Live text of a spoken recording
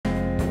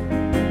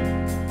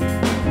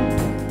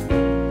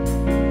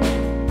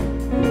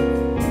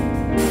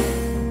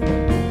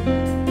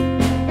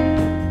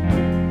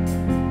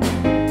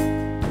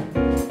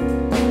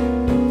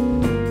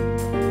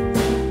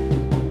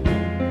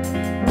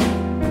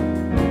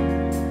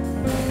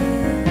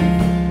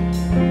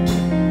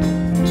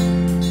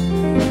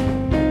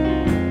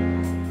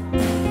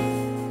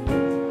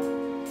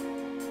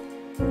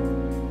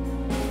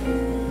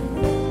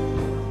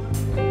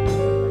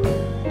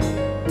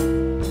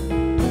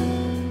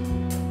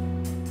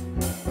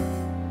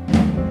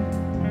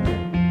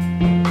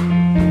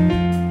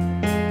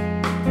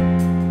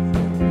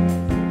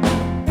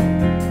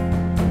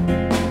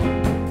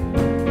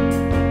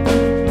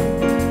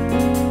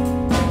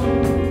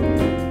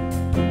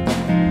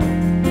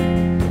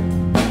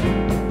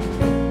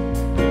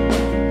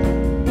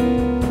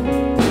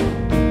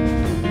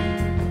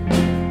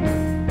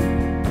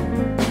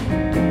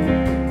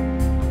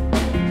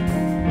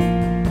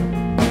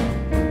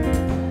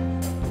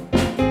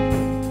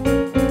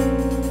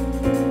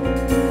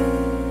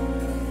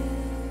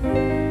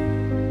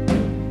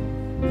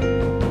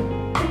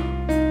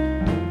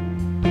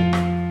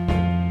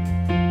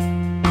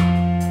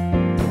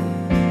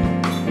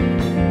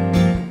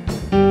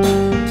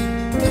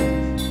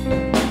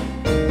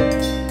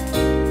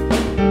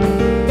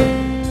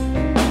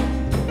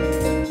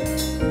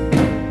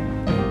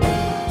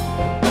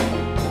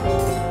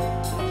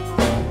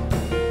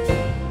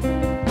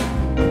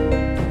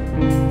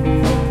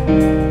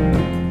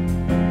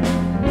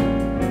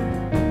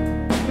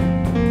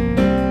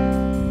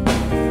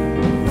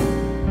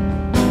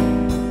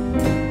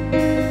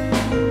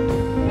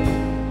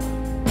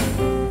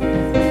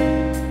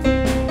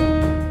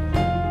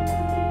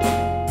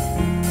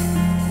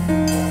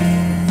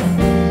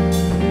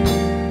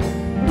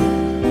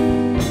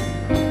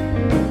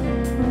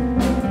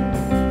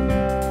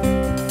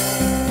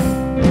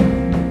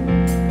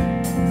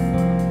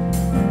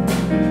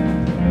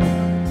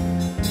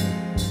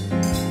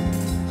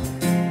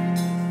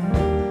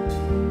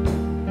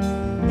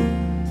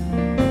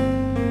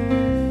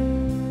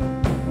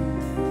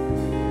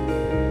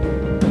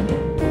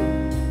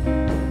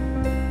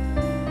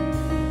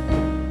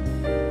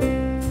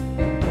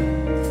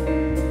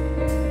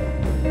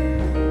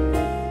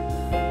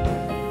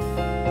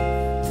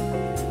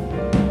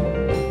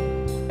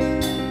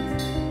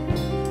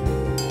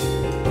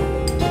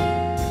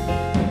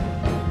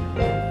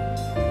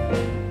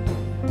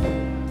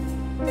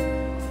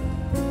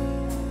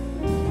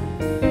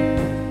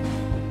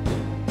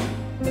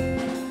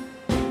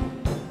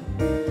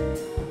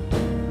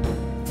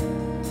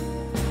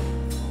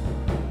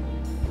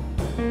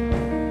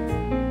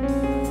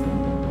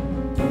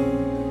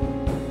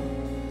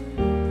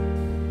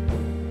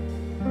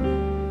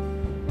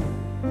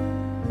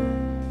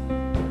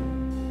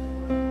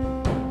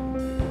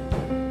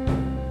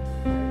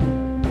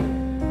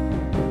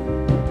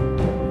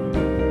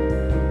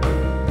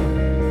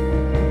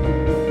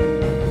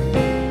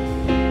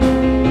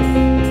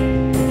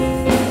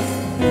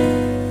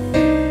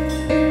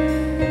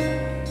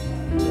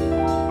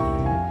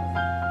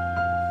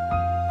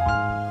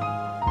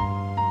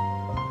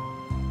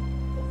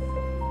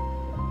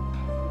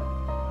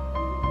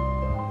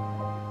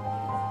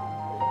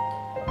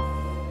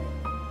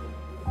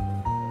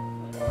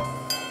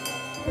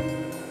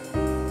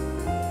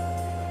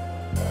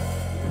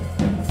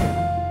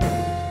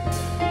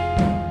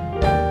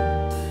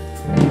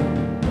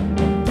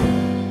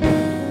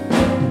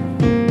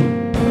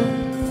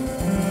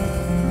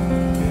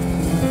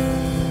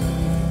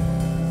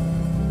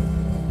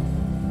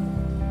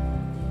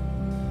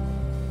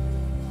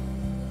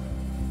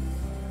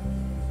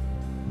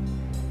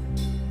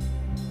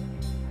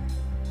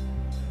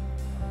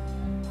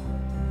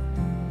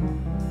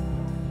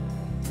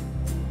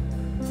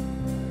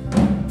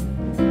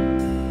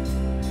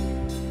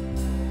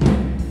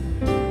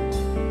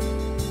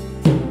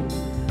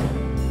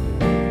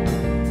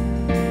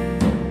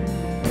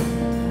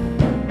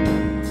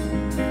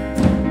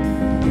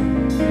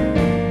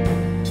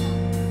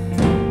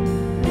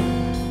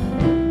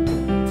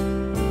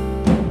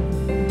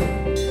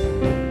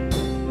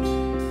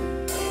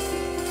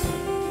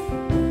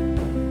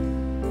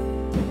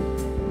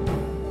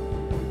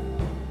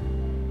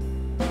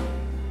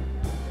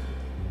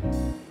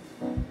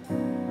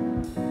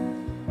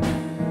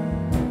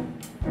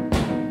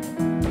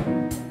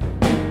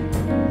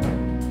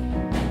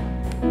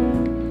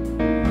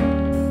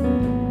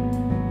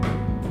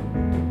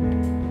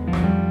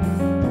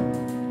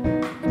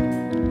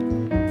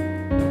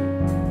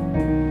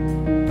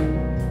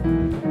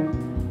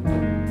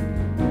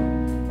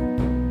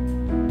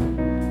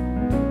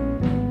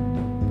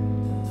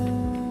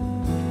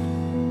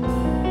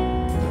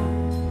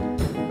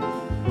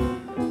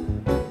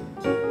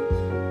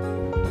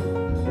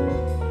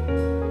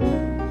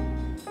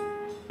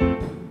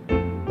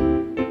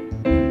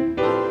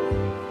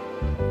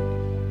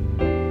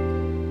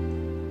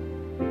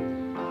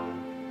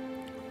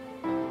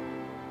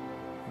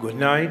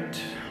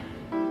night.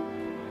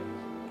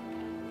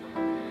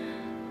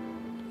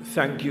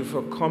 Thank you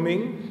for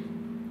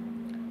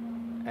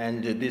coming.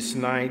 And this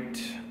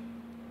night,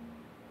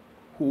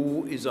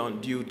 who is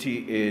on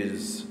duty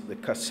is the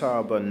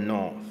KASABA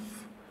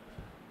North.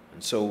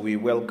 And so we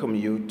welcome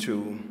you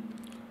to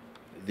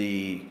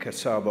the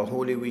KASABA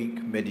Holy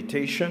Week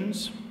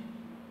meditations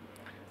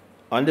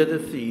under the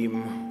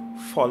theme,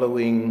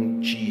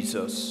 Following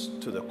Jesus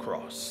to the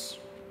Cross.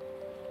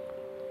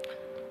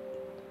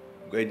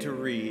 I'm going to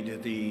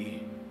read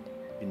the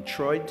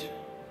introit,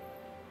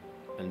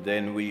 and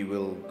then we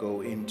will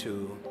go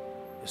into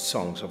the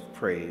songs of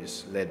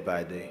praise led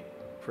by the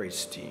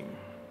praise team.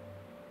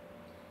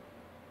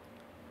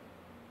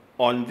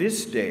 On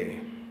this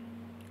day,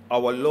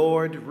 our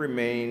Lord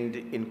remained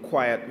in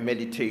quiet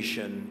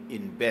meditation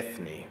in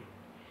Bethel,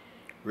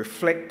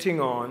 reflecting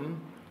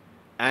on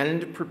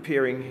and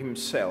preparing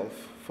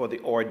himself for the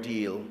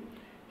ordeal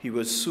he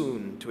was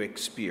soon to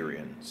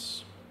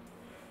experience.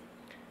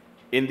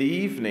 In the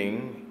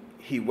evening,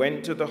 he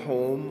went to the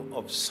home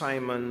of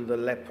Simon the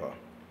leper.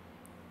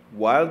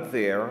 While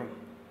there,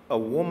 a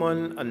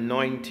woman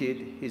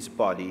anointed his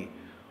body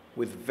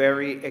with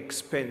very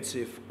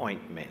expensive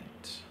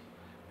ointment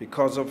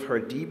because of her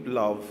deep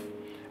love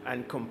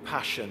and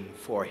compassion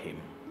for him.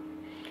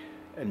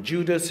 And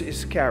Judas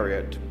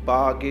Iscariot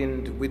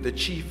bargained with the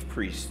chief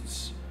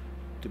priests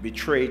to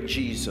betray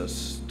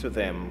Jesus to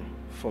them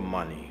for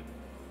money.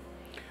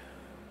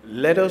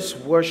 Let us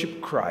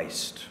worship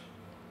Christ,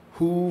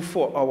 who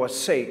for our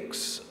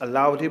sakes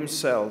allowed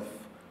himself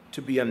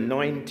to be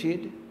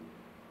anointed,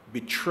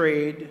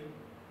 betrayed,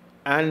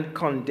 and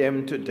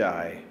condemned to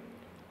die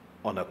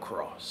on a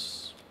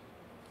cross.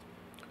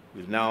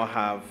 We'll now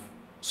have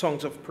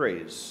songs of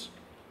praise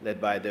led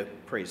by the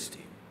praise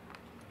team.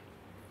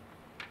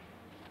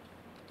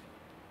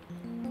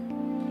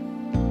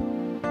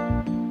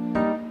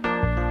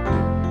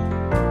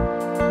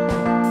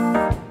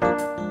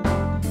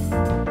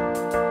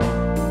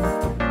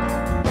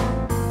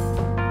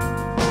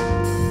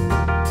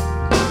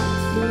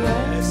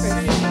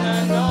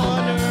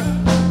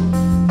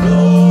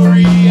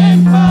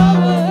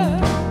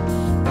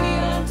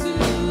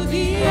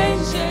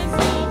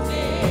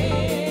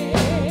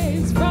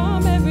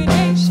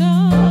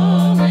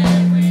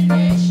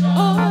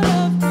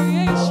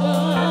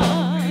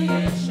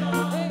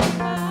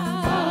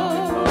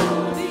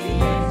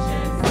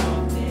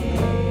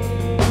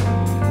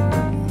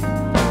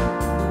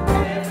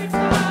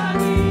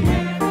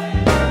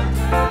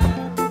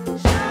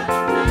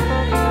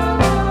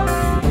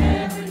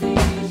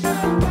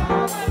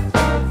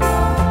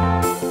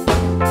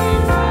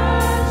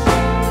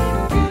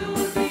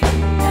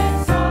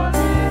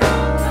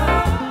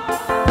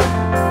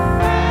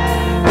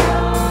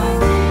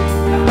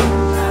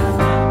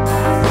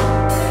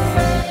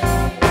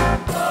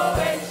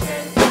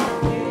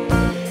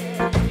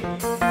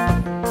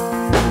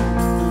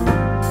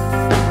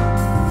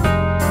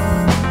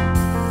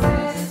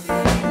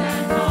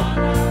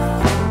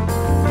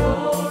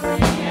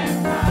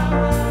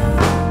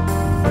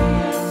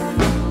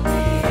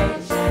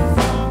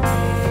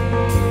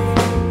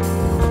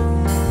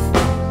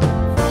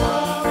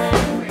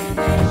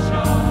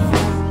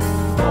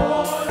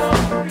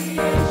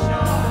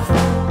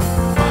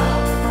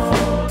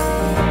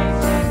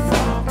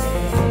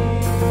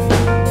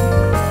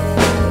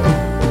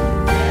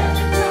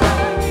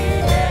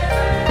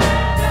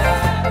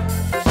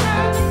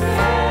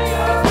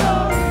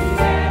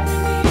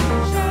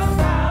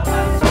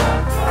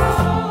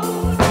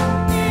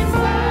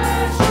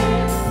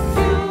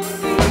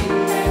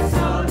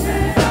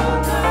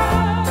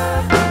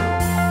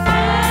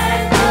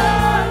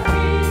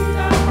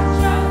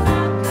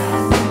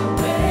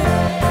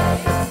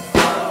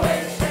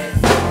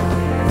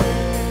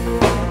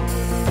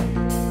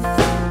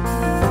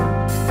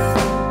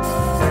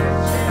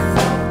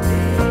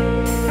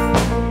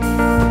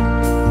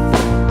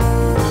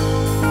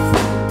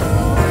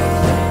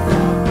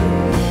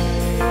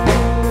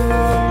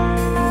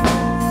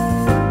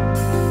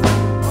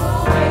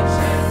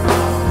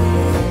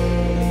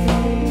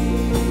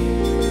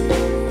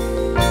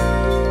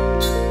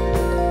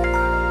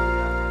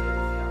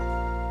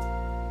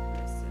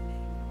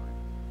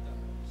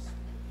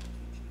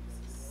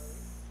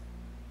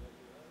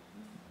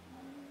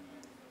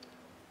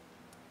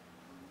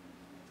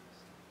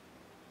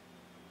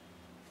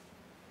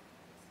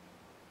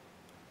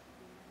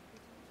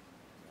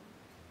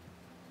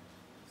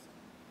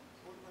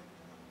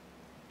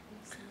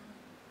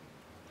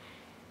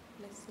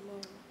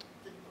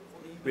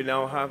 We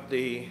now have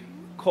the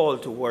call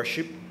to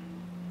worship.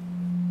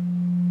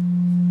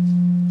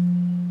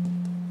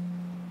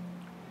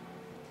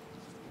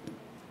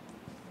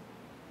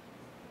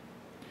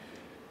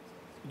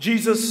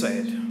 Jesus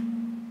said,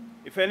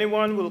 "If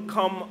anyone will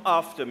come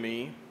after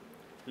me,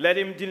 let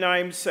him deny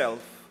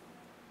himself,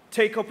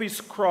 take up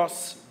his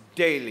cross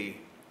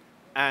daily,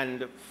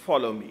 and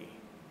follow me."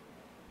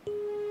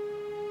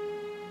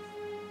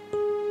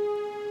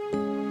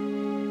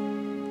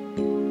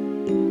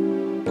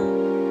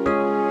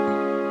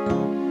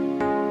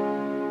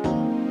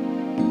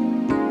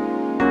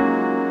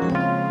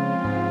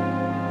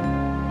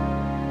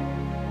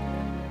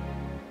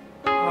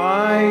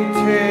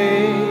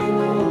 take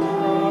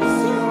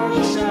across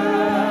your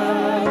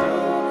shadow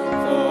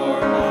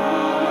for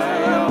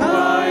my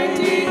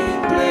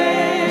abiding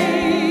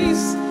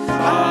place.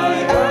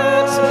 I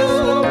ask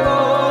no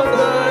more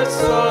than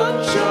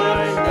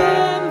sunshine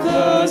than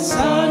the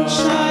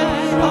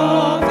sunshine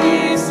of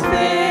His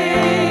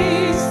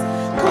face.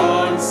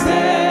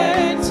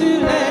 Consent to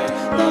let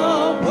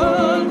the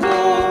world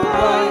go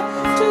by,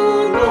 to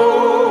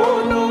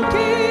know no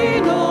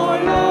gain or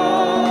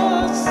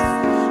loss.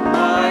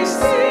 My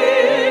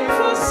sin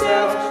for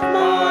self,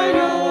 my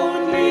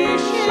only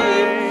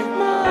shame,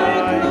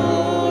 my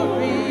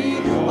glory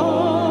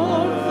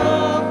on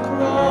the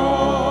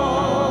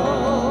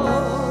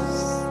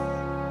cross.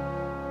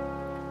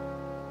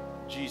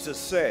 Jesus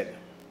said,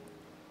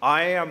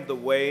 I am the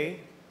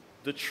way,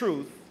 the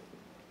truth,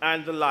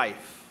 and the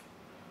life.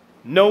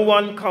 No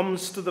one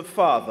comes to the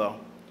Father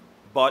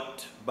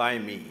but by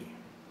me.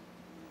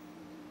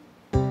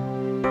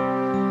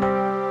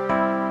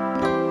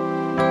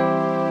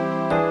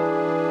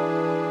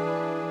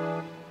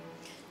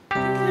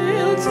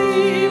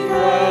 Guilty,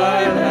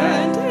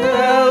 violent,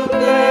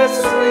 helpless,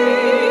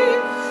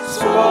 weak,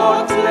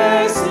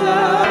 spotless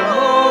Lamb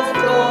of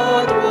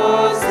God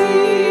was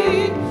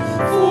He.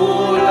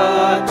 Full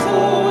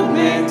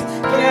atonement,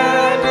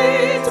 can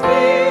it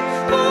be?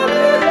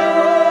 Hallelujah,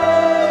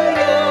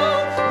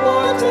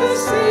 what a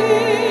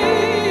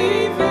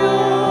Savior.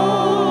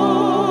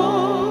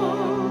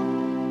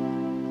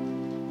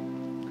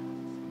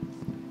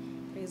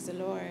 Praise the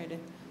Lord.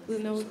 We'll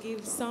now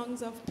give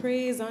songs of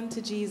praise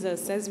unto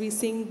Jesus as we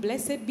sing,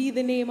 Blessed be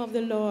the name of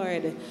the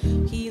Lord.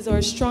 He is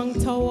our strong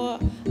tower,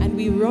 and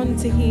we run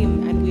to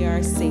Him, and we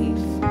are safe.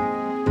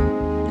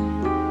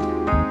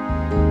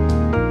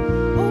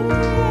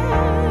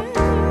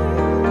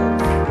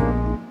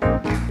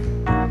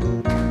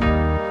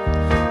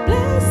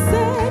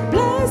 Blessed,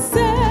 blessed,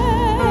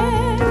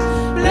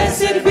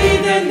 Blessed be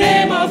the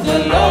name of the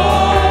Lord.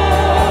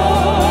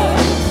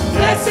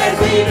 Blessed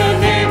be the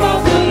name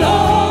of the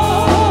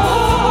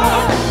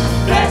Lord.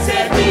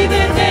 Blessed be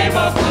the name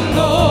of the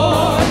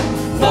Lord.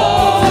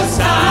 Most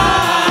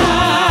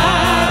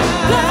High.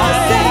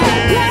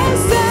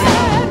 blessed,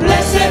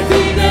 Blessed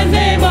be the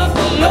name of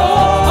the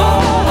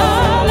Lord.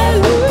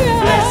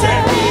 hallelujah. Blessed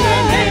be the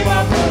name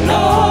of the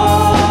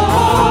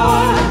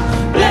Lord.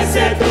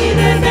 Blessed be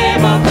the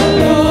name of the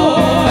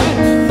Lord.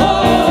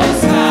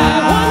 Most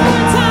High. One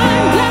more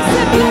time,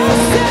 blessed,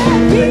 blessed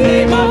be The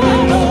name of the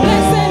Lord.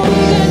 blessed be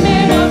the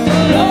name of the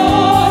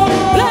Lord.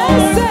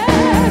 Blessed,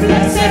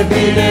 Blessed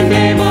be the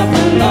name of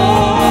the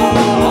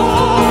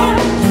Lord.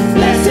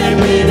 Blessed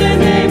be the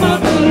name of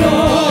the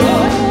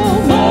Lord.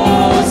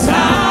 Most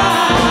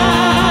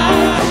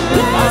High.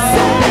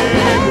 Blessed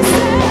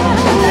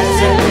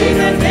be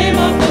the name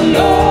of the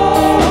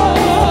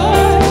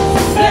Lord.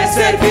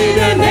 Blessed be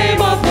the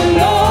name of the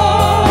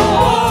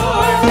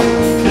Lord.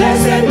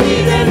 Blessed be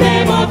the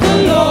name of the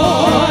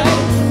Lord.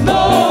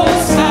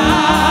 Most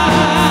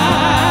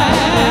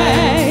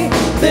High.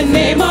 The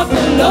name of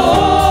the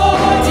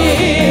Lord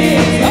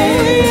is,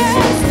 oh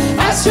yes,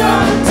 a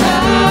strong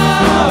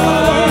tower.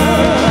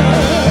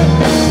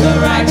 The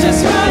righteous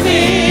run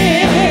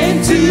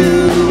into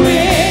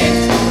it,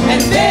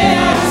 and they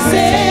are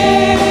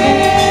saved.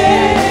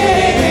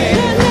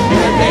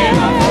 The name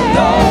of the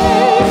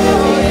Lord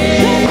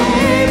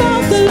is a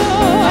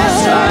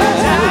strong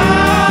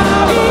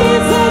tower.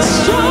 It's a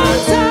strong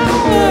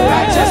tower. The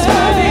righteous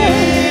run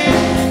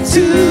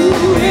into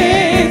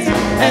it,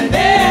 and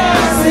they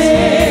are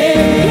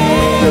saved.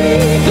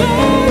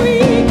 Glory,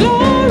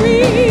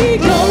 glory,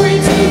 Glory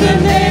to the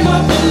name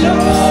of the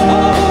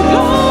Lord.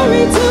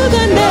 glory to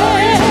the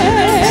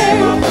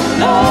name.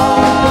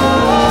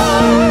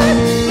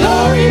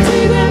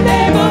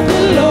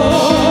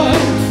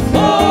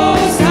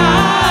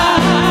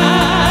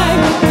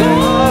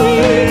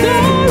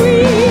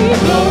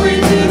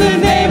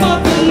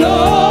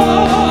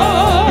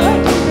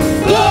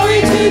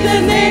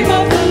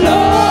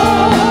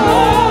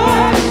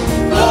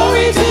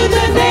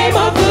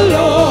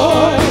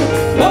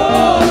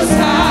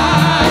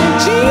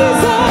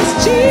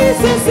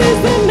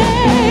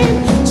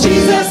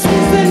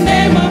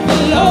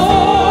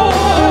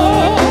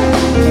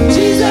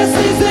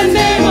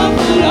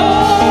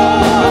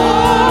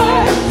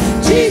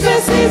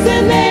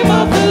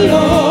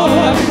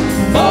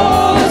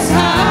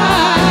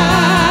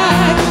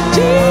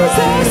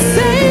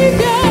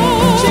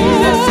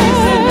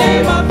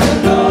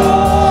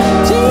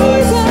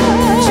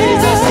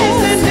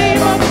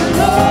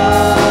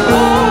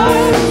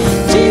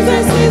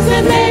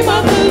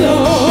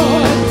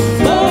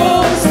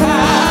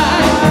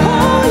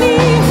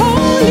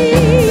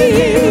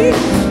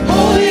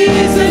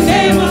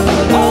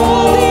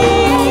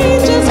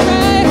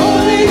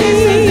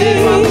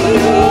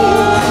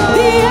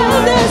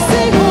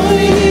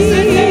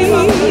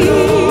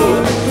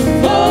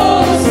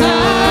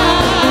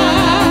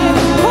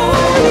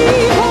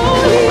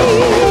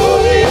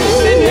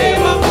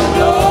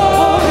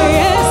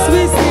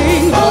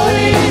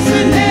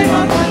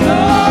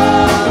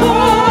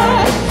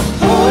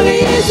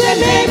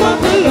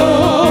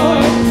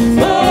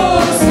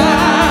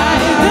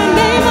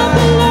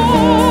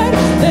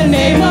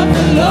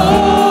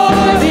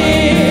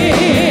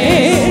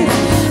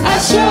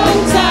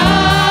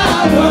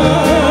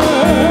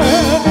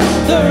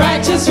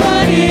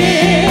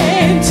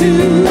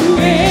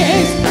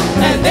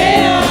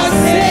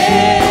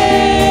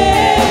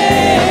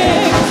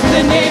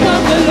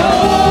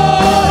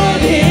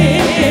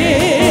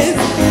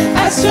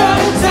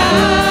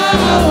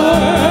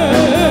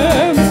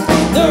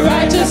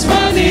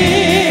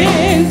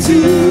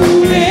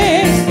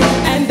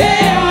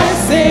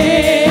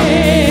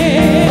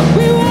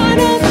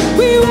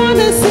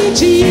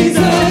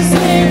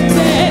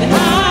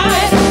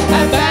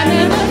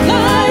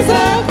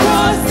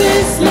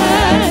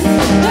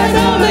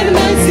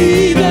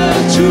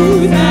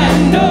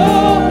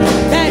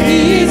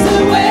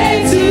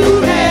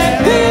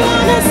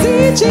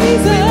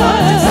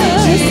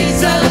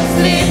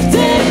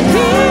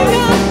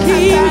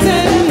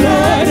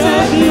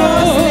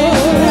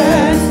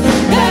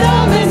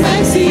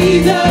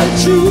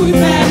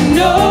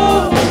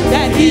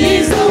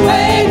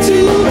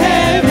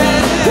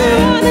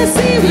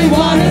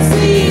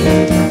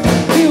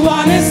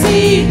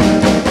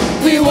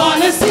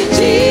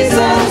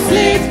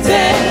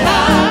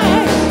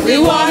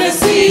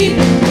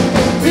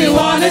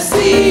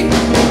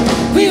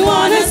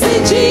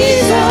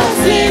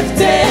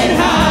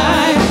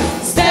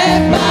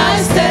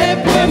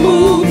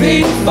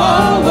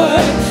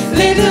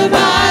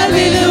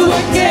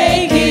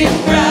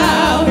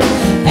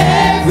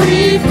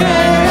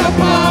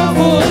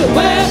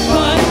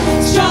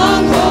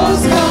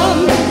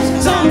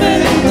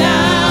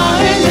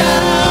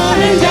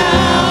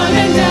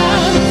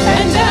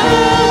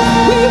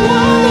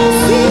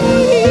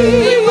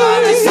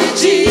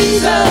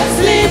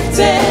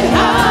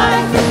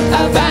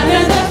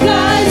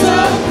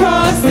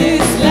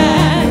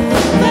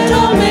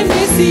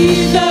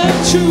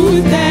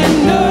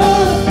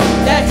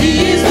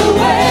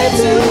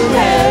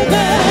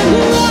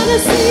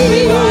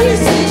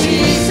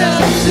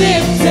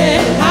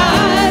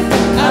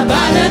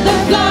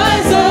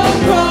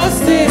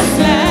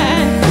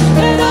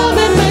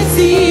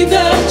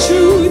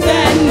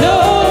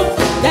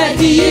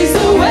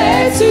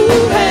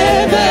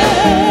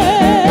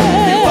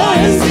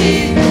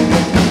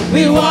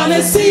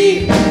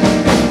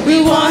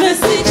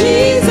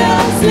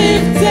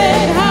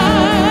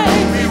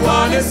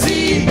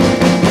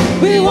 Hallelujah.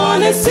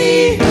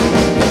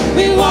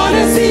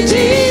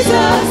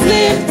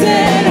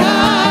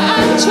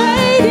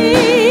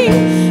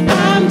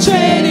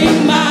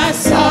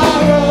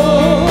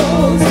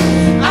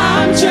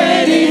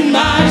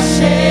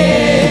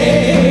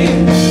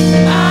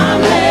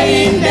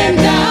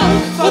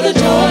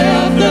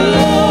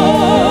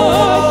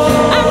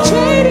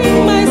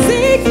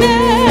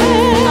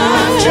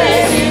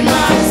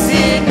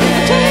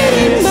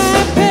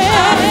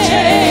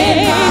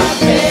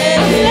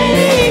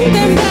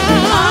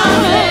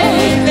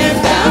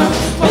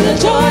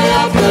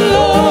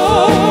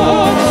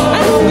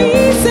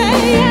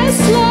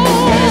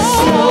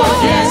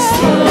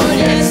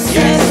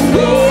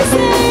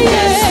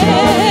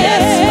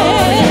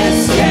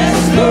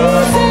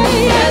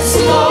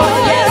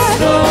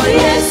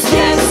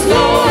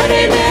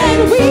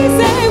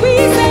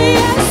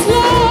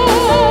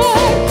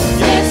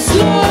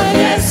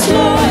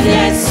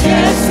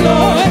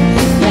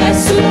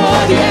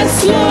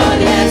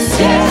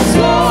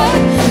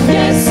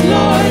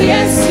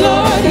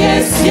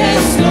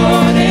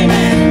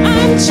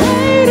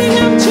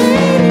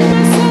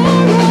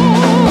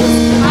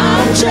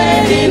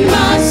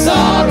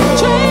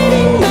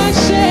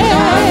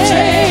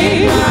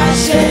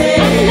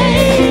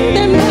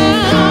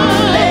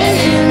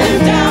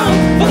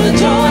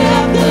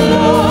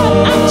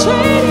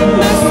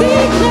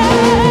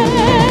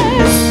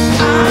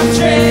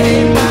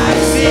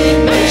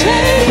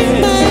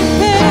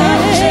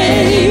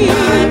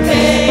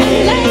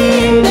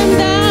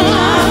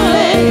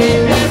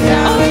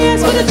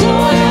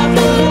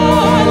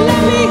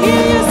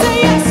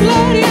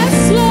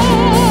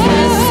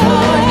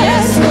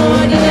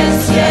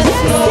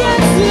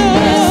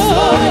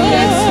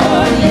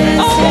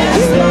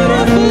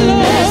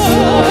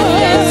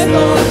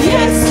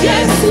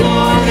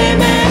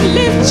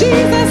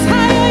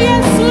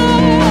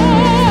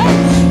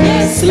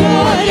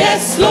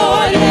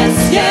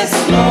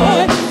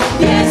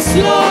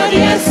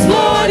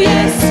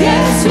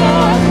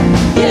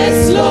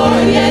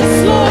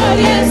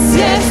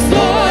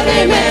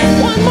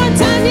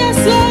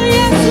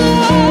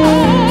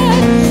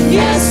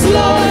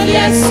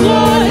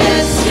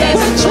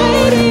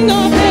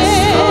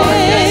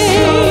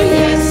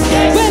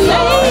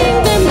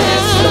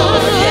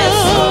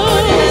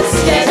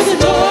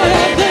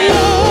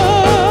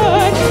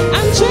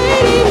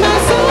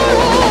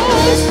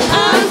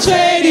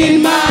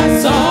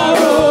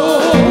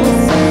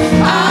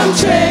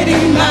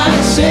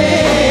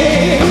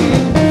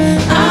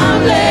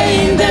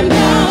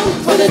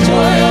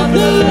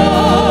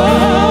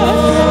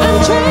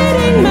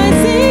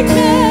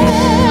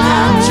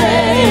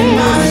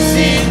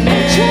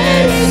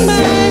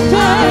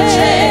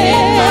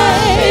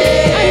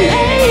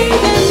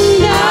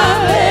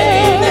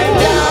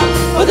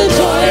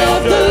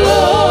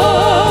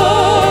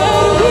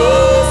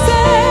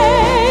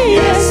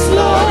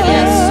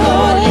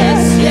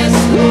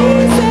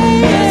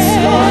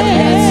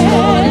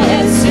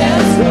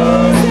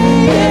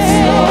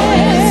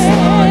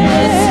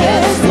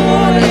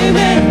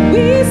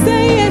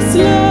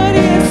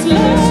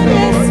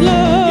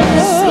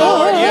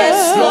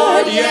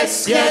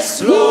 yes,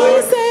 yes,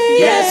 Lord.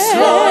 Yes,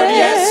 Lord,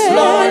 yes,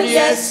 Lord,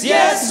 yes,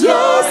 yes,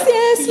 Lord.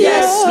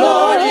 Yes,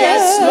 Lord,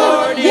 yes,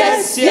 Lord,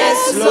 yes,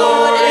 yes,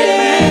 Lord.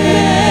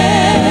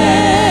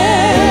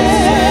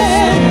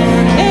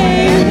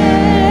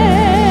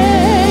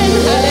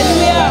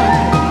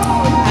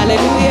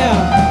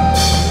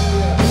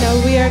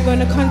 Going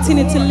to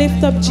continue to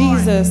lift up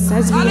Jesus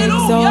as we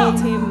exalt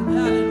him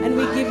and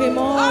we give him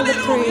all the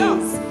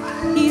praise.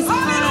 He's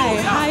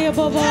high, high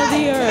above all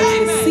the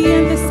earth, the sea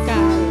and the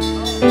sky.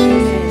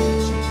 Amen.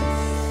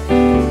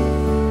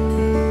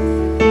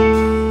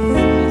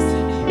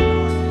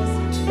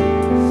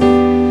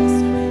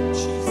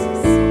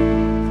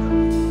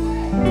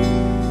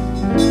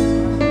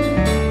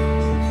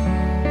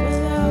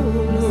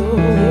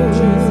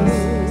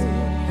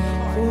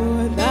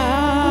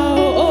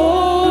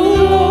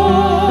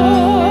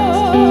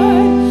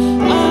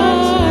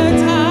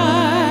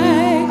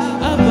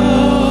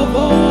 Above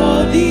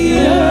all the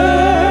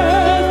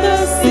earth,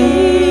 the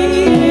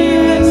sea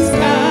and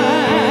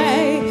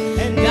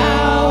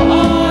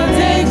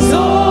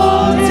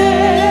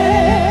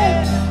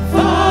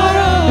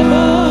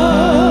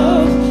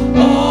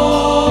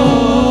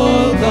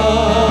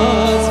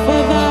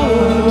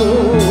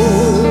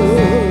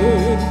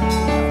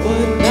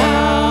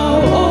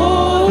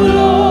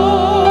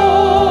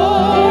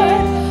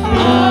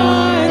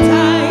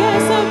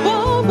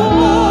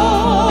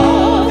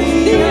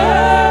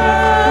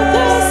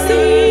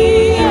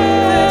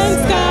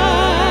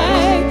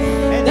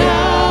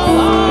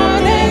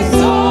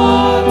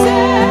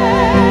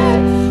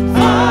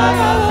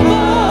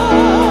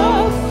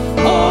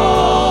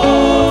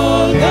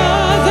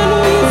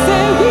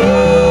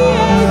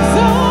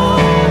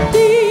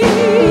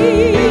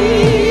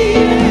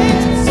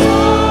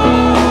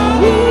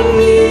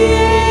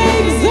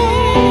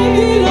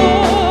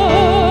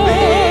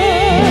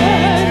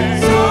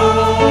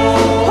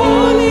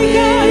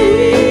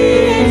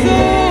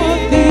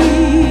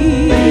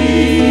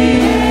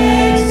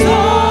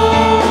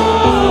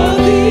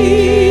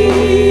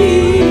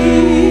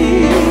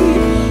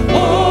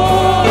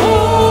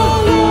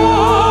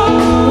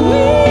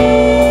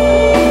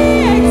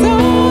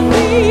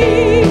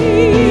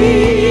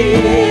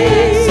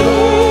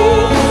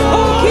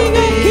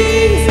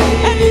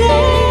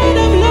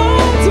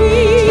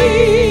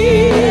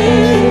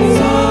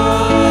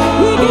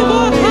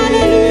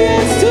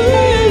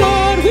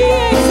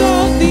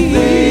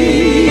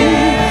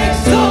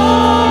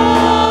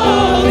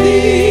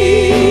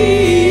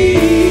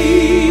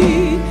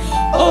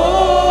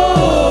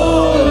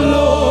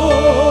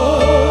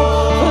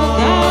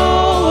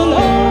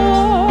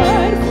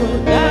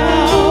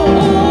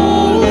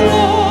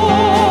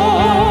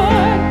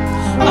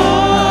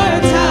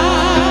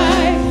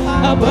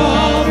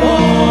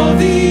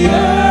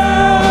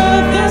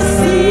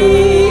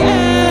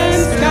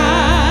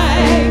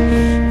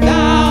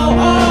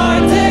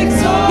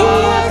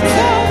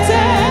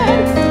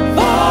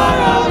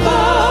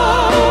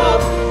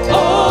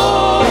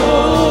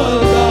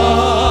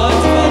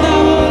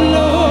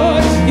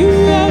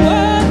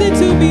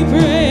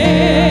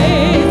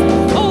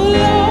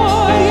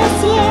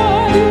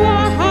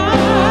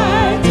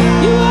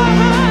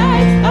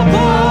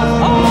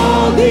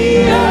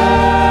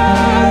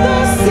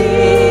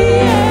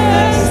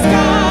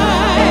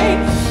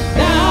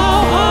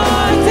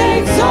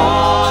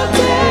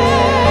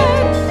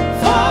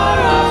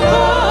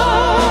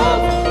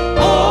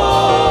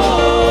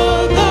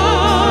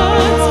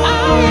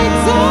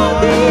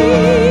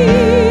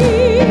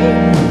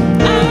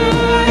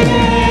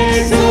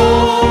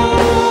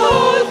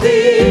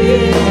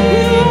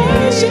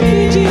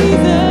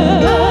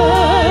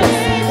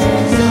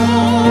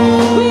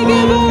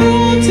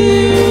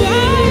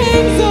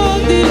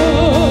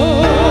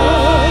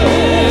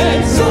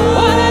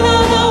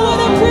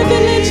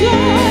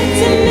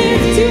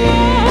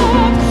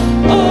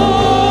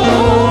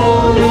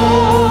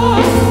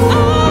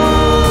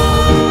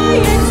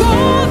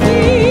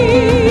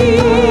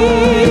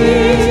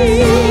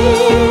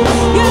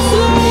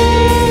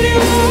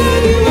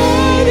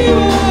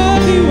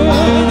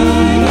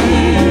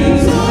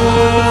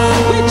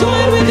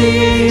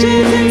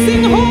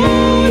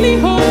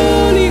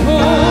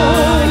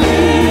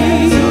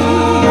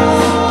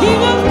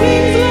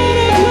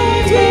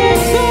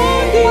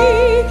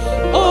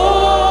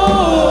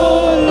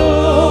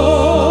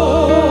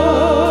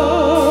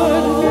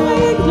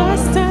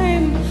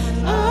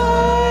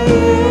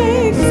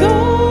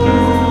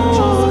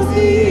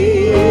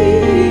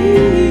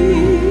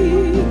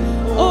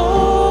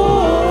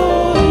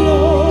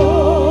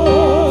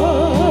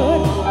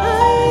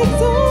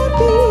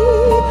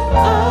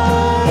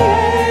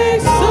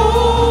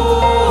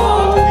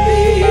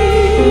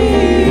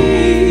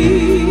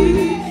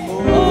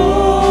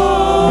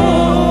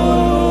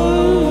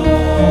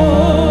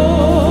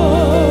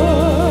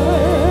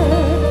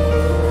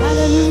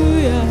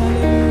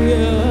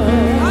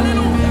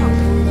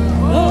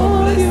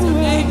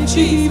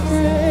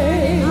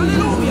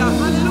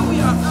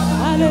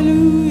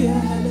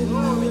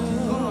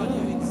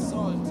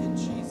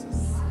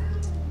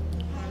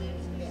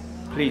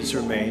Please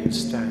remain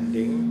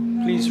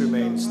standing. Please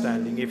remain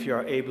standing if you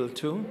are able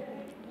to.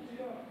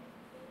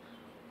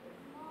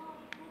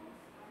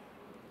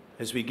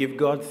 As we give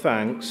God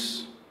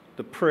thanks,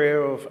 the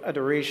prayer of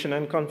adoration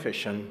and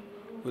confession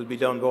will be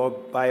done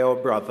by our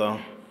brother,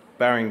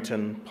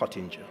 Barrington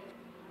Pottinger.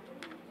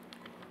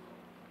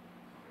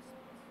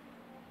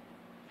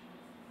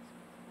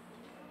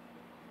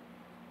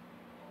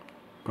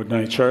 Good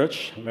night,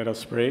 church. Let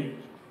us pray.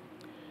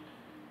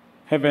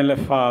 Heavenly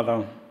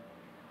Father,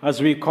 as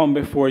we come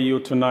before you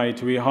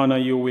tonight, we honor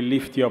you, we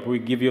lift you up, we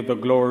give you the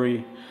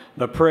glory,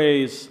 the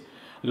praise.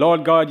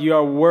 Lord God, you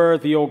are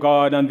worthy, O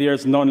God, and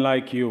there's none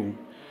like you.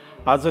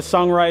 As the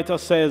songwriter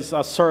says,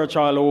 I searched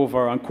all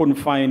over and couldn't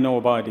find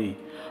nobody.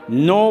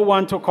 No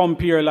one to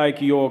compare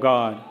like you, O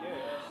God.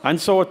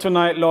 And so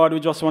tonight, Lord, we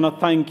just want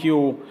to thank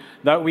you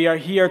that we are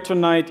here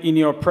tonight in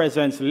your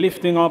presence,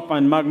 lifting up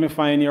and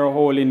magnifying your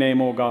holy name,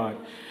 O God.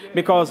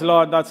 Because,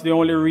 Lord, that's the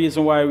only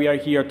reason why we are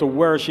here, to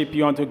worship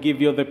you and to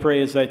give you the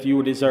praise that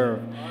you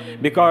deserve.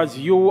 Because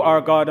you are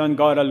God and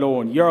God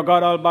alone. You're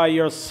God all by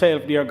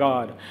yourself, dear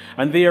God.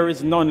 And there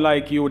is none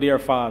like you, dear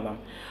Father.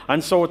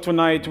 And so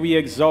tonight we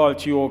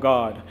exalt you, O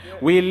God.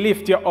 We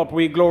lift you up.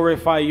 We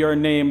glorify your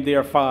name,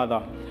 dear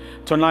Father.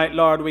 Tonight,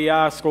 Lord, we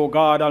ask, O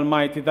God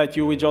Almighty, that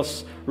you will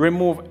just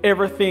remove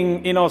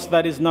everything in us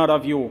that is not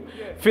of you.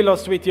 Fill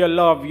us with your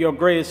love, your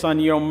grace,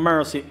 and your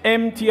mercy.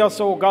 Empty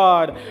us, O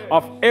God,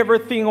 of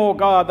everything, O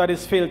God, that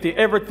is filthy,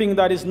 everything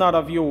that is not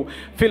of you.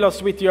 Fill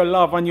us with your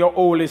love and your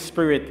Holy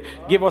Spirit.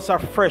 Give us a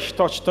fresh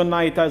touch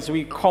tonight as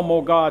we come,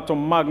 O God, to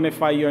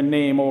magnify your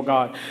name, O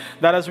God.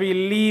 That as we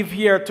leave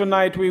here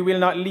tonight, we will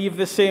not leave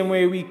the same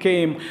way we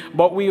came,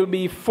 but we will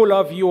be full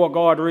of you, O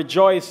God,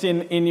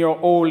 rejoicing in your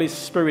Holy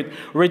Spirit,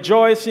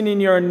 rejoicing in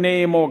your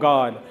name, O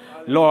God.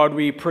 Lord,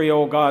 we pray,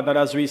 oh God, that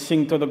as we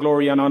sing to the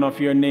glory and honor of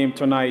your name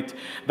tonight,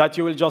 that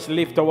you will just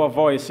lift our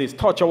voices,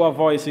 touch our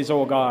voices,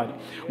 oh God.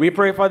 We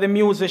pray for the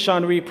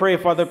musician, we pray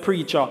for the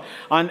preacher,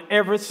 and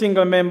every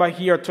single member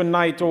here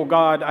tonight, oh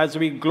God, as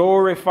we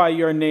glorify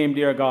your name,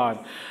 dear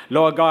God.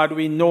 Lord God,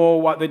 we know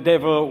what the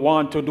devil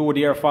wants to do,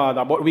 dear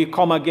Father, but we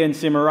come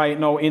against him right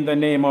now in the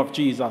name of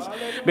Jesus.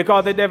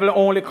 Because the devil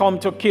only come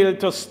to kill,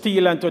 to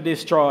steal, and to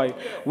destroy.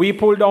 We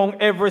pull down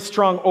every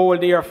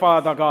stronghold, dear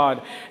Father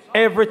God.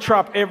 Every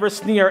trap, every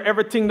snare,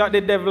 everything that the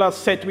devil has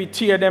set, we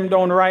tear them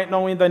down right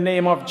now in the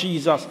name of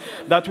Jesus.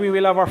 That we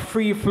will have a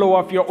free flow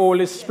of your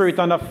Holy Spirit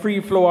and a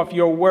free flow of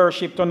your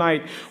worship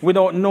tonight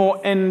without no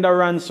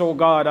hindrance, oh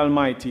God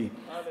Almighty.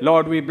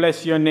 Lord, we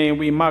bless your name,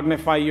 we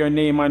magnify your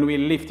name, and we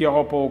lift you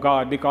up, oh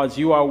God, because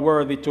you are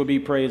worthy to be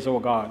praised, oh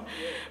God.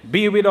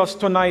 Be with us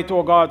tonight,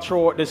 oh God,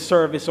 throughout the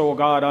service, oh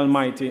God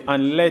Almighty,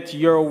 and let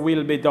your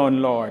will be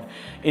done, Lord.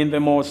 In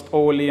the most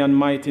holy and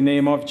mighty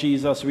name of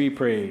Jesus we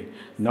pray,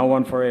 now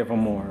and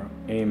forevermore.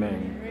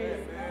 Amen.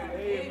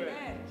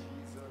 Amen.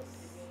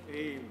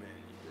 Amen.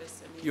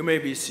 You may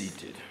be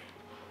seated.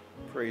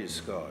 Praise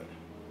God.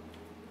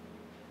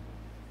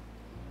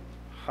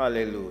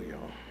 Hallelujah.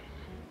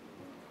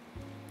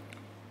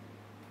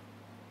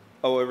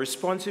 Our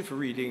responsive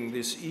reading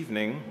this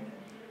evening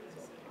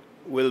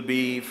will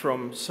be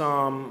from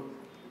Psalm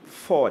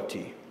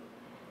 40,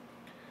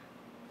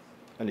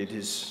 and it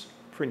is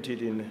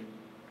printed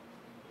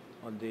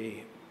on the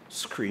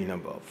screen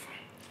above.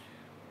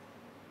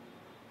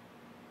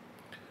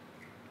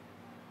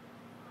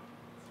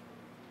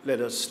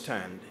 Let us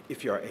stand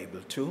if you are able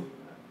to.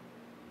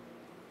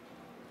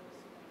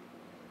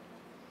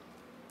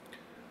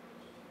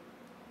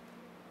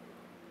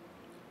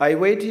 I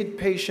waited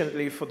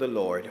patiently for the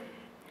Lord.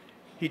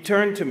 He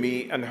turned to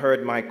me and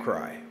heard my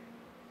cry.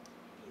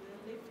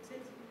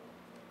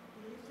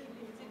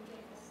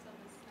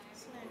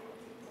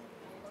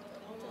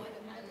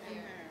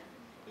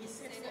 He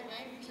set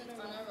my feet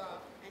on a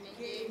rock and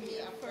he gave me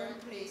a firm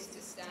place to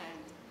stand.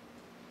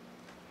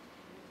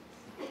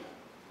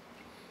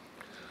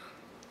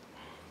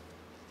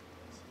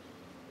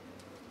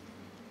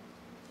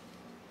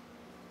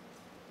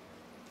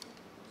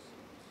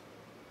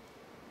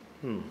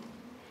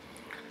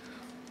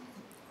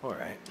 All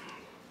right.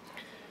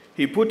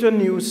 He put a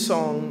new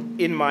song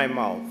in my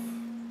mouth,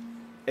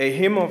 a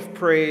hymn of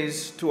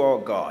praise to our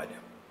God.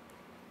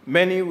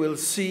 Many will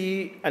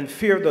see and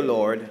fear the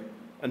Lord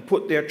and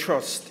put their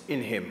trust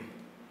in him.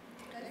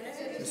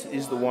 This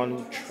is the one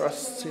who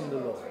trusts in the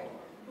Lord.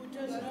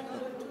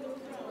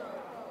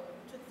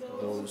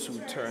 Those who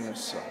turn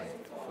aside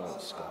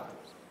false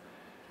gods.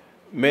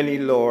 Many,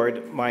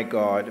 Lord, my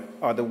God,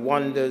 are the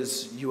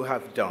wonders you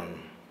have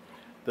done,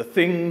 the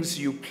things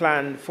you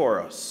planned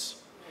for us.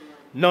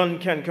 None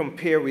can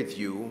compare with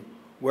you.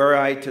 Were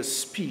I to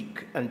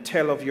speak and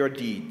tell of your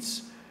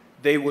deeds,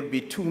 they would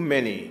be too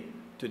many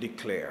to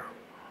declare.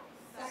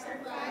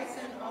 Sacrifice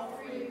and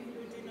offering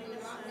you did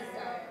not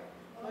desire,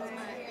 but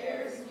my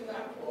ears you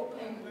have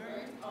opened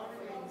burnt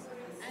offerings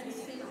and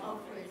sin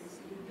offerings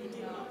you did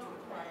not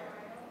require.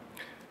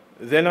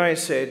 Then I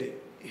said,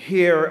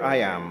 here I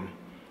am.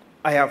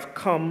 I have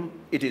come.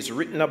 It is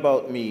written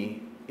about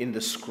me in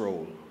the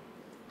scroll.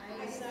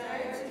 I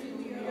desire to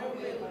do your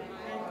will,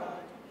 my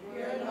God.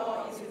 Your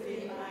law is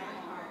within my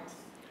heart.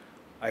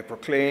 I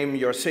proclaim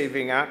your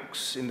saving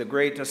acts in the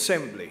great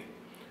assembly.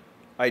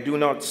 I do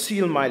not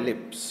seal my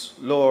lips,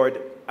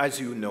 Lord, as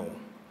you know.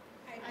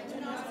 I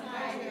do not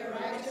hide your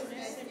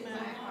righteousness in my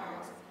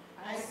heart.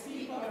 I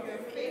speak of your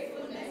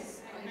faithfulness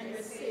and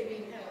your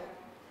saving help.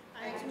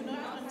 I do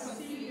not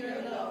conceal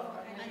your love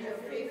and your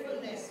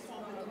faithfulness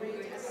from the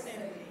great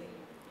assembly.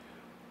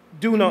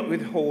 Do not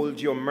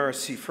withhold your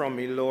mercy from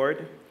me,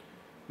 Lord.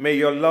 May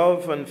your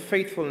love and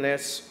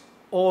faithfulness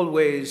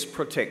always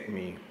protect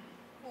me.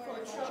 For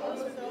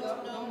troubles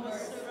without number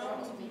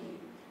surround me.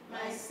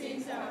 My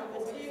sins have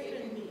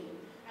overtaken me,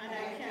 and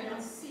I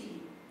cannot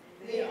see.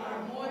 They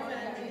are more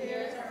than the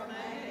hairs of my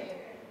head,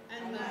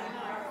 and my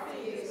heart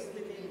fails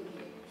within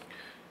me.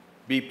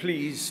 Be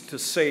pleased to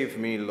save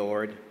me,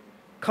 Lord.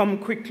 Come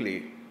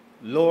quickly,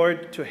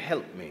 Lord, to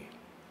help me.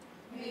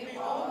 May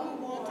all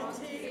who want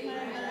to take my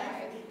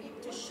life be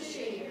put to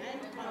shame and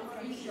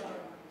confusion.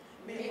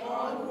 May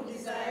all who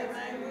desire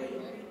my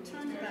ruin be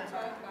turned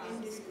back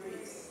in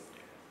disgrace.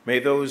 May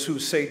those who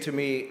say to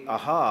me,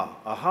 aha,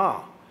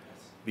 aha,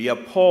 be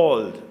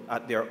appalled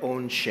at their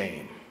own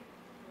shame.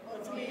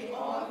 But may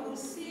all who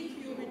seek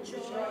you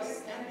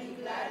rejoice and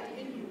be glad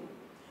in you.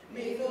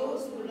 May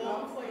those who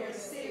long for your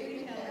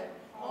saving help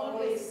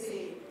always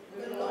say,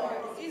 the Lord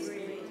is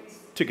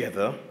great.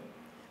 Together,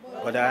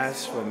 but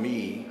as for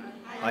me,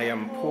 I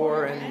am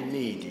poor and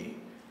needy.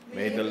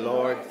 May the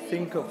Lord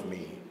think of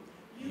me.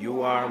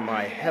 You are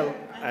my help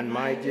and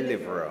my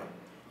deliverer.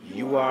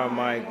 You are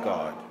my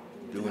God.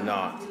 Do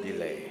not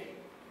delay.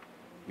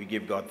 We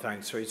give God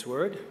thanks for his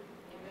word.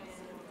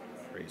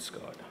 Praise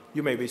God.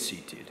 You may be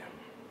seated.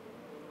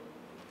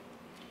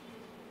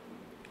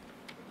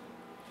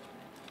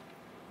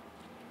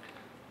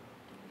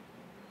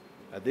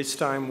 At this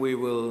time we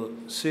will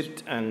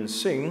sit and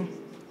sing.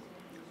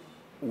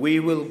 We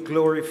will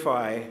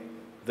glorify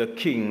the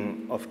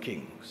King of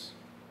Kings.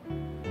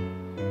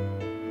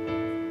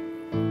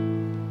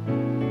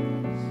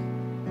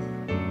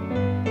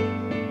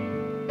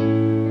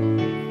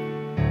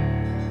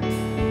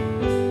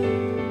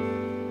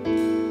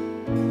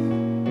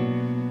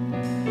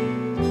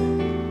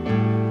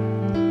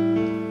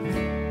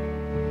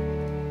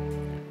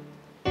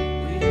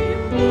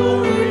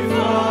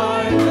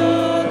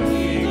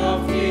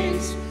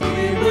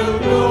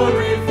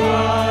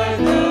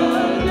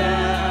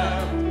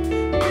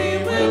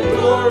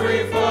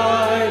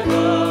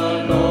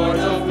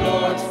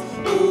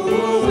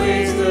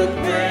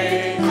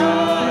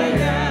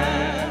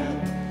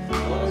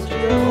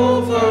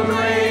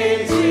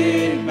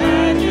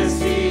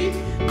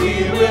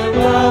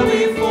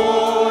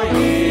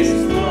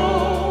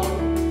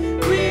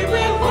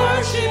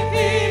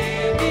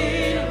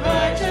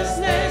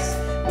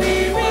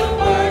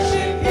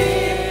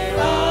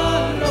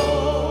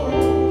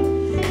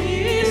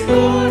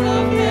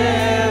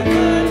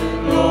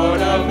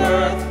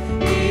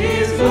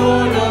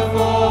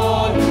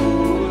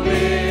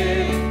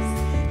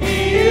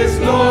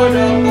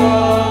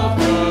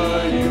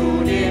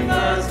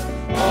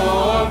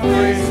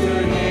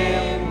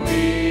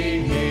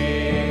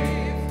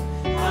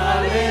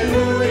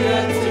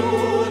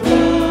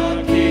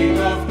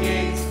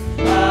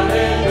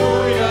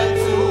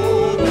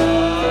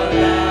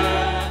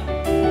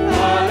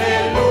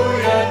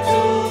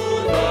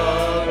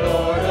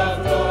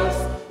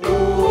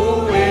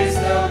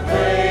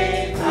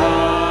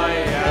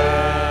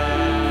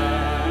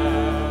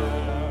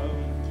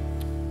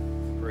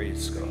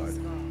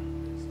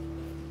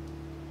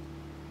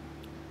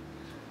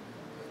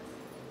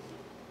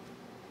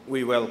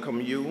 We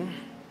welcome you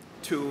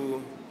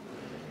to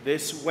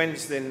this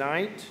Wednesday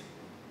night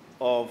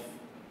of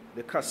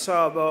the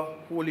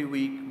KASABA Holy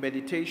Week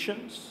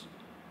meditations.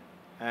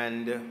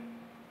 And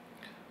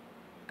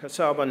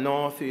KASABA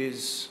North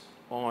is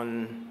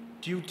on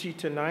duty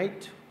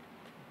tonight,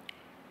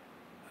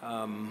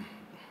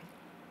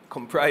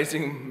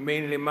 comprising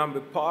mainly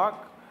Mambe Park.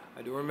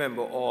 I do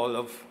remember all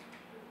of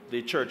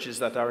the churches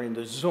that are in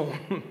the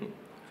zone.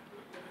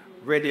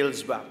 Red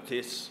Hills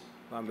Baptist,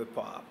 Mambe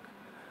Park.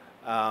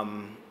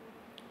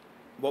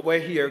 But we're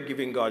here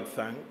giving God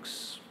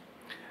thanks.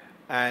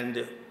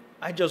 And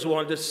I just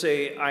want to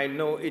say, I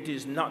know it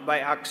is not by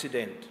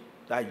accident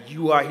that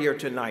you are here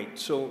tonight.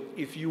 So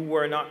if you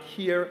were not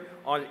here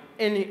on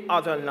any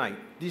other night,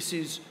 this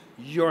is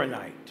your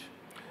night.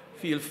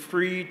 Feel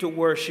free to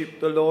worship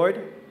the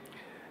Lord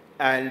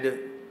and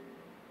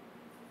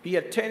be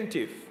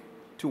attentive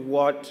to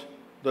what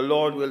the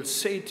Lord will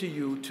say to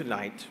you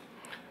tonight.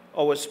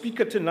 Our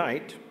speaker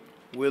tonight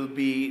will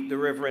be the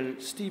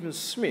Reverend Stephen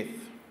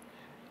Smith.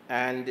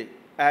 And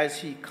as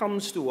he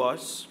comes to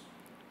us,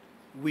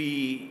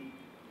 we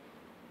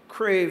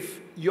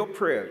crave your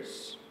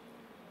prayers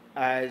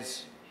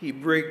as he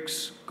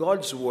breaks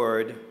God's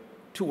word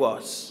to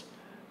us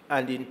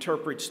and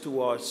interprets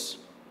to us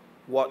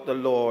what the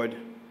Lord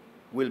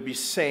will be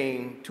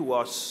saying to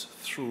us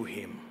through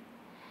him.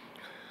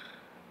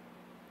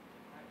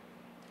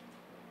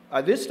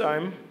 At this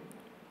time,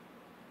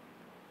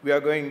 we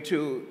are going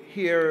to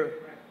hear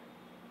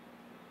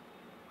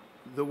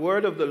the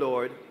word of the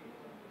Lord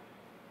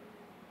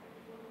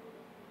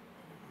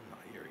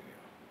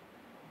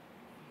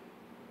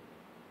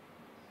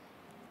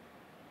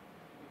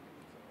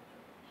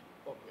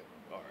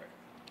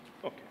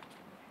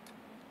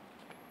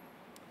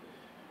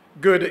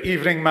Good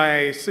evening,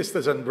 my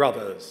sisters and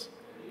brothers.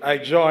 I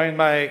join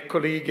my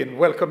colleague in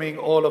welcoming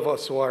all of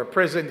us who are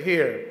present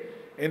here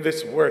in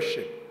this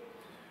worship.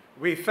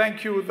 We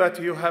thank you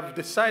that you have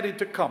decided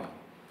to come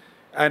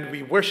and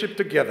we worship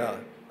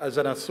together as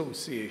an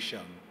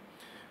association.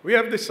 We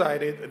have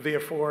decided,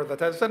 therefore,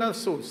 that as an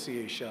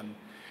association,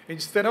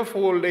 instead of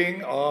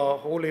holding our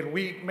Holy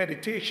Week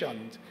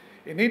meditations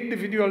in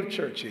individual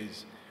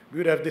churches, we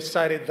would have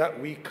decided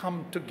that we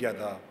come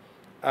together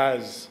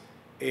as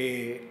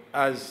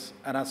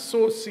an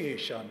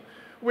association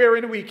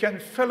wherein we can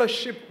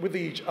fellowship with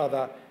each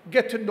other,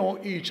 get to know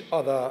each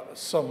other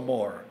some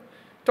more.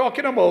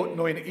 Talking about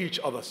knowing each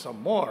other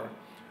some more,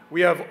 we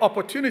have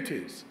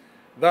opportunities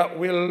that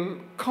will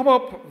come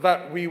up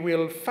that we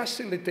will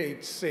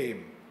facilitate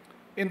same.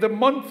 In the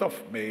month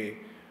of May,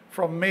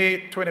 from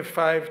May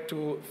 25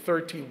 to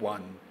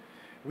 31,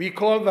 we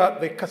call that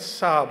the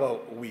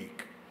KASABA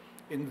week.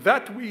 In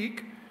that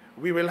week,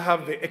 we will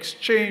have the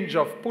exchange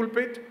of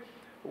pulpit,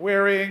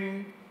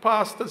 wherein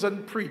pastors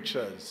and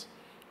preachers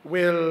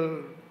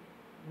will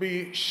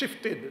be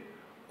shifted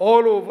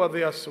all over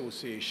the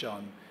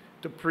association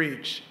to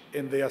preach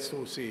in the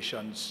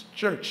association's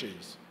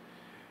churches.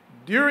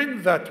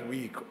 During that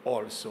week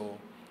also,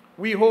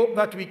 we hope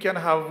that we can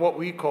have what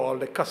we call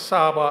the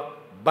KASABA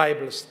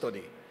Bible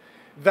study,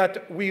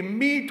 that we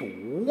meet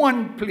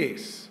one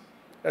place,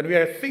 and we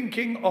are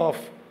thinking of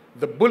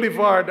the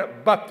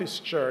Boulevard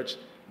Baptist Church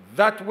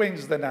that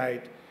Wednesday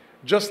night,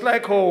 just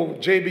like how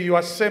JBU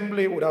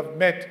Assembly would have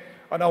met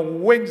on a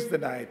Wednesday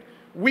night.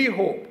 We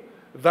hope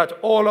that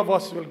all of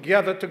us will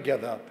gather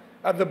together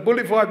at the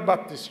Boulevard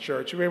Baptist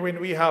Church, wherein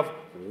we have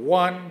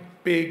one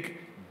big,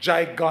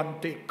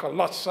 gigantic,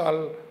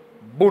 colossal,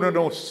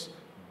 bonus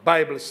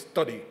Bible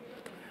study.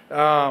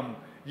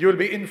 You'll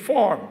be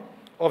informed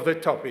of the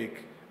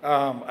topic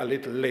a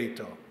little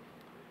later.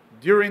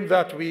 During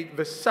that week,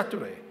 the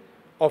Saturday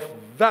of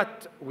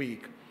that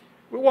week,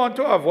 we want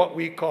to have what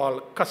we call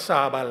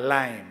KASABA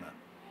Lime,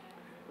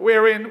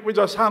 wherein we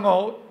just hang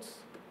out,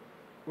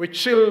 we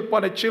chill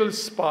upon a chill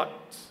spot,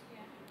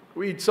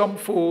 we eat some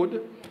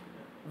food.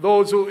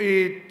 Those who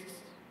eat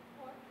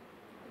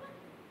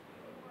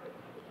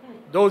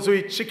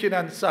chicken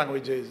and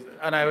sandwiches,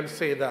 and I will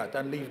say that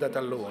and leave that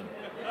alone,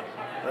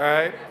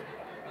 right?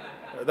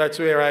 That's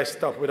where I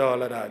stop with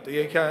all of that.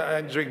 You can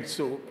and drink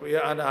soup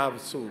and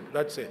have soup,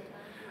 that's it.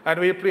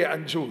 And we play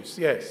and juice,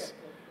 yes.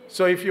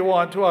 So if you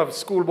want to have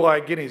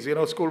schoolboy Guinness, you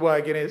know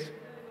schoolboy Guinness?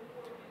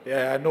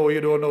 Yeah, I know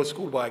you don't know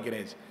schoolboy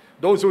Guinness.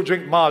 Those who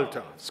drink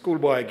Malta,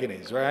 schoolboy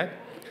Guinness, right?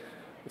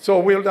 So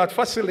we'll not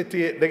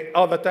facilitate the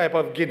other type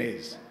of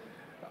Guinness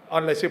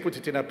unless you put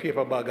it in a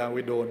paper bag and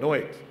we don't know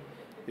it.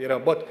 You know,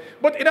 but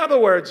in other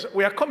words,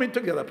 we are coming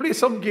together, play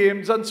some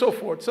games and so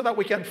forth so that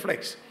we can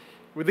flex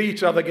with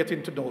each other,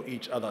 getting to know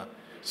each other.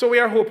 So we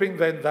are hoping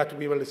then that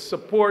we will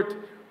support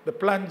the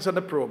plans and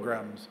the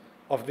programs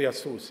of the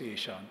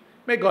association.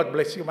 May God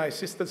bless you, my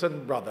sisters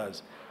and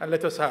brothers, and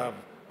let us have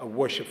a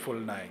worshipful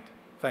night.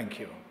 Thank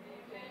you.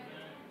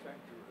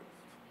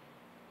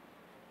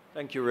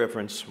 Thank you,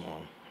 Reverend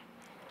Small.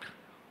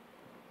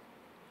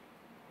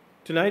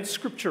 Tonight's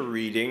scripture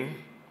reading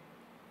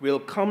will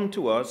come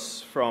to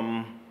us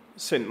from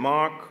St.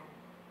 Mark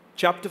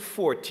chapter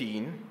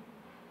 14,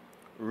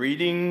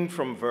 reading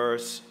from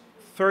verse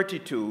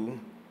 32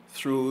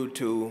 through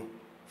to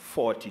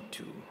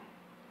 42.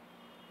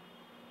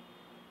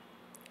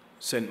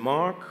 St.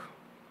 Mark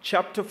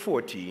chapter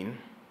 14,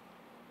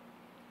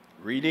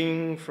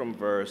 reading from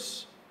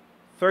verse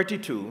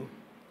 32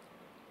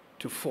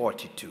 to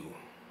 42.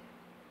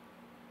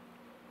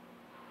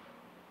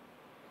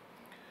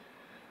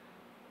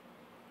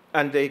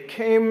 And they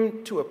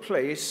came to a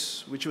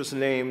place which was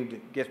named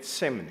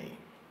Gethsemane.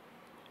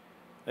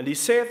 And he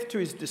saith to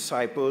his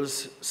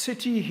disciples,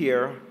 Sit ye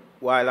here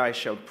while I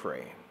shall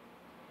pray.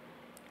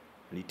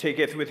 And he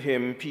taketh with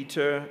him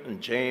Peter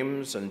and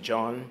James and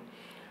John,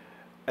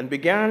 and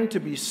began to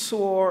be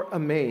sore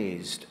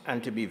amazed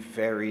and to be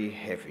very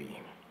heavy.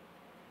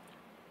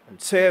 And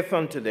saith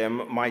unto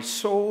them, My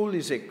soul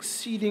is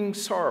exceeding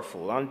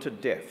sorrowful unto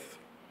death.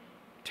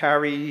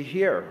 Tarry ye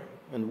here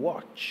and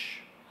watch.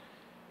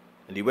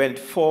 And he went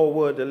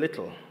forward a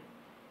little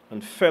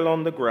and fell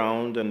on the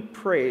ground and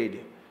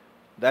prayed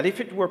that if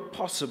it were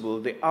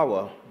possible, the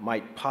hour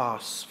might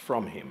pass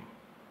from him.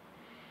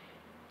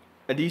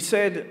 And he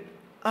said,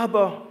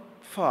 Abba,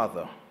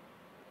 Father,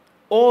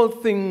 all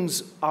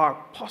things are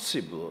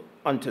possible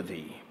unto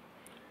thee.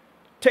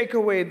 Take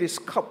away this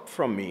cup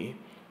from me.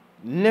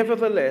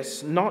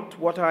 Nevertheless, not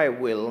what I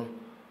will,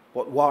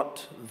 but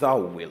what thou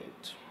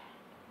wilt.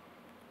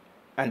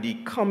 And he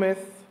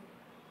cometh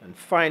and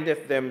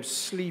findeth them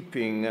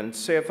sleeping, and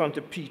saith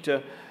unto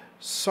Peter,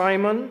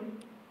 Simon,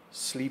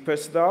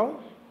 sleepest thou?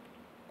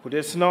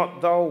 Couldest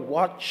not thou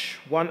watch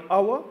 1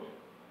 hour?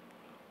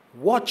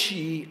 Watch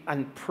ye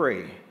and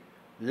pray,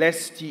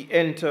 lest ye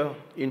enter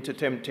into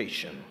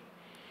temptation.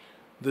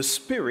 The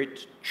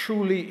spirit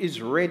truly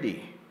is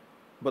ready,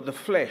 but the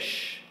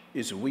flesh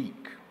is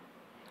weak.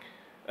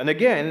 And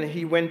again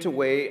he went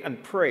away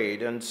and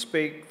prayed and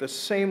spake the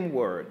same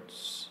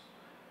words.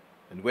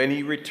 And when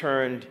he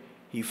returned,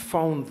 he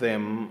found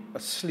them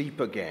asleep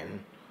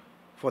again,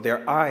 for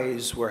their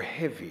eyes were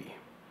heavy,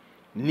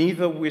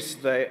 neither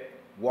wist they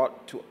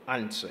what to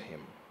answer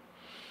him.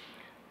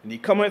 And he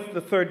cometh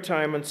the third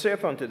time, and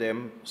saith unto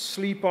them,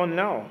 Sleep on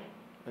now,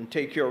 and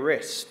take your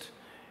rest.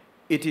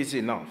 It is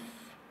enough.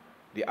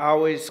 The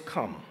hour is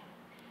come.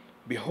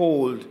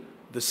 Behold,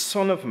 the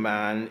Son of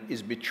Man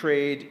is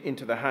betrayed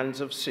into the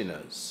hands of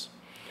sinners.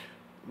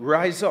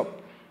 Rise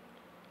up,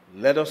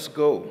 let us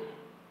go.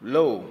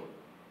 Lo,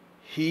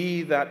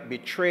 he that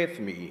betrayeth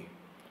me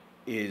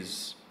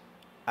is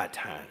at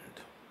hand.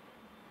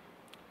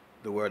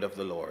 The word of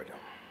the Lord.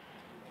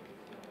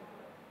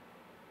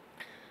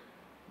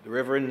 The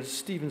Reverend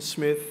Stephen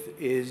Smith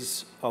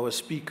is our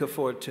speaker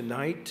for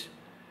tonight,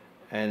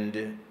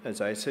 and as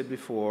I said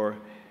before,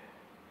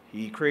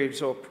 he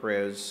craves our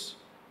prayers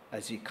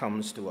as he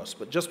comes to us.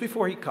 But just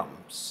before he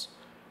comes,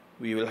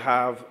 we will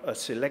have a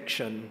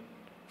selection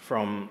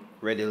from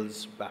Red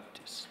Hills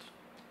Baptist.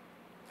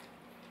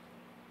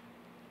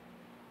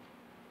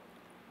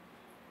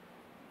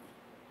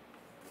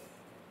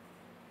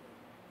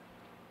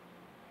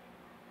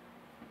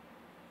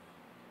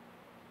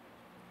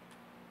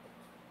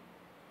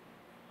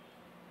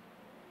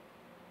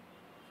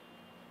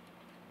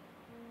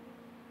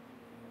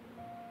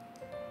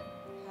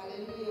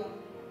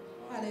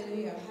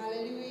 Hallelujah,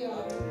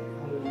 hallelujah.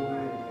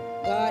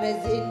 God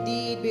has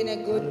indeed been a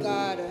good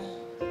God.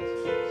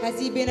 Has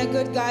he been a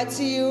good God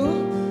to you?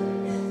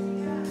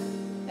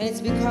 And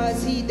it's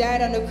because he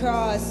died on the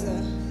cross,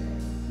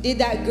 did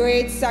that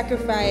great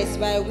sacrifice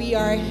while we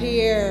are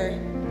here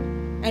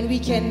and we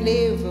can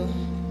live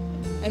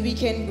and we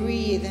can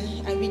breathe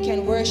and we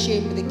can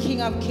worship the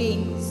King of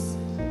Kings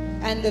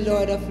and the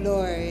Lord of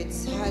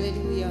Lords.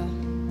 Hallelujah.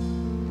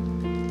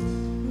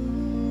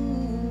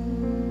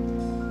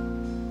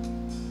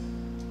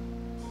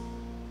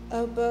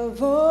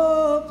 Above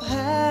all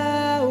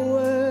powers,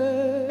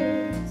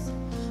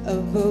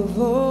 above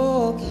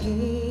all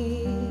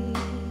kings,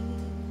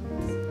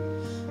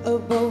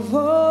 above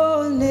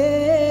all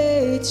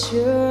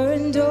nature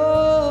and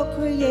all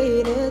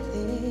created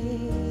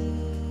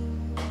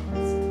things,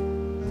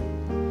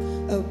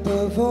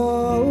 above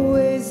all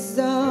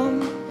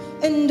wisdom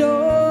and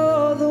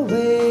all the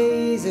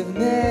ways of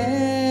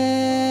man,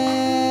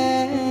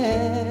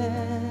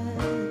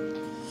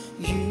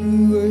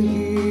 you were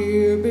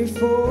here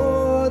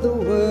before the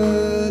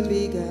world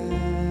began.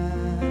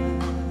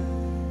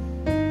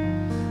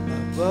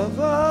 Above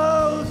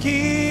all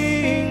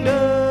kingdoms,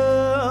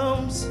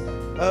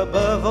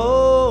 above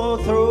all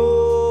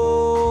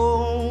thrones,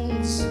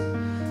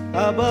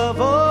 above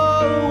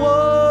all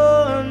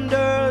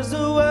wonders the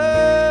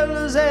world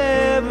has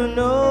ever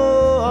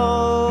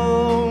known,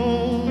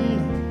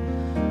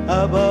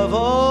 above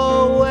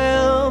all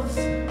wealth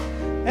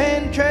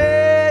and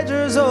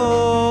treasures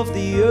of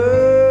the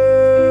earth,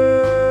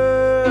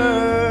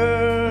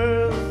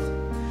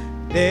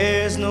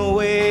 there's no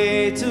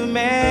way to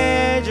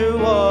measure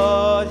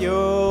what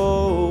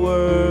you're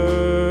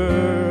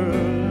worth.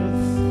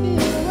 You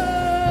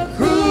were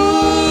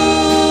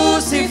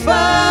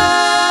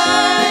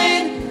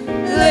crucified,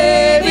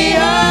 lay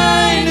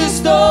behind a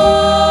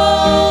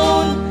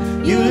stone.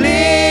 You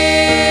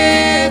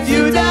lived,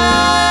 you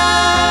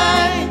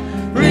died,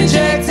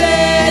 rejected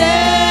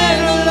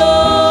and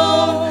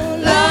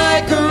alone,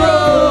 like a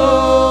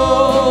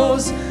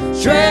rose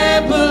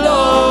trampled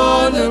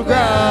on the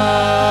ground.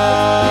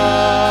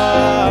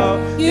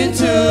 You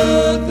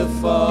took the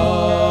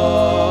fall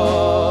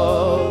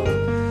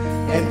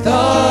and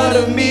thought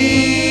of me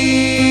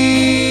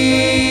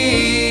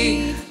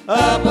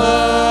up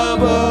above.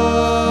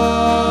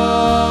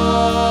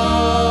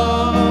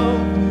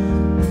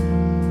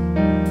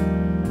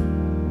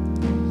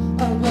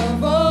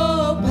 Above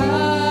all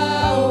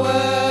powers,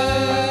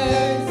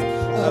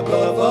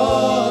 above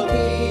all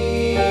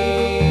kings,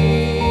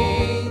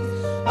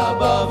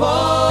 above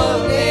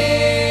all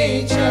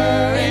nature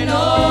and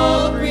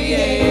all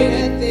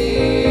created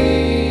things,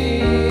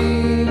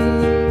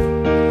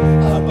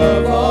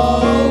 above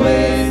all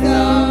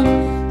wisdom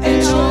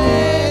and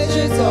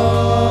treasures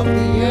of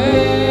the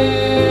earth,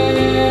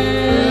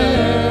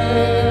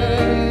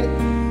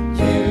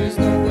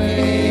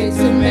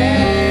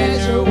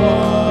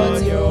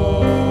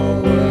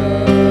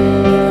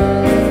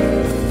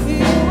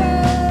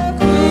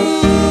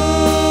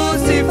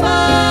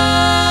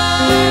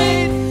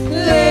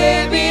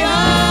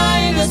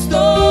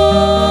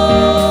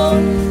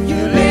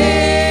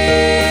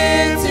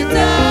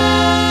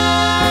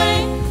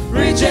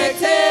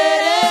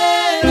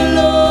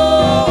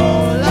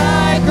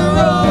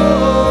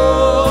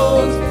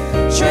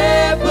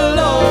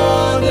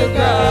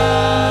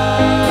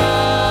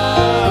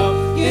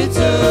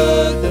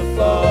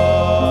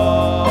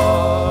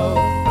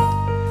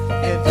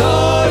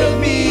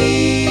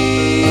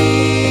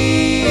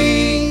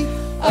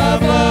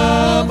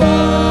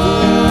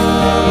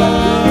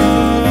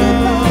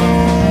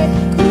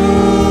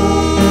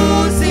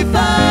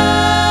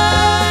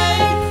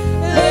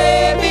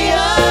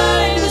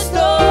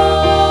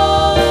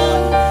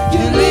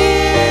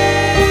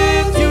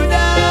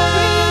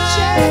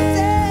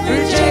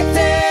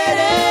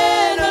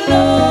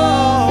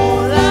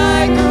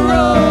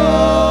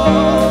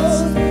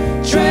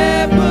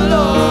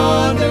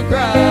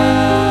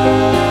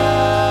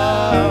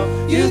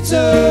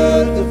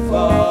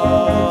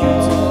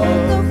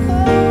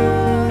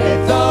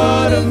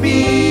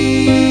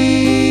 me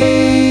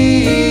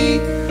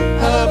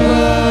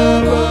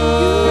above all.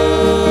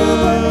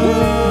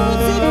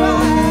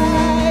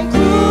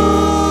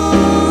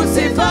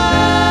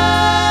 Crucified,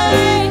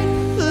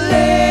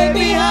 lay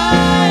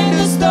behind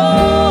the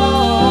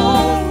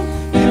stone.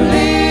 You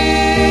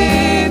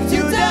lived,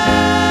 you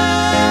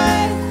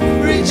died,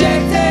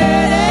 rejected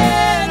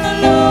and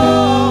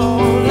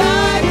alone.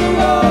 Like a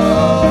rose,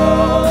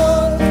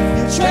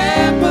 you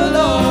trampled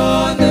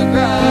on the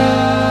ground.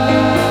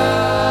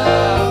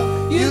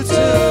 You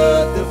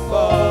took the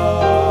fall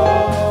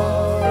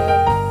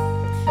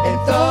and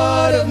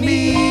thought of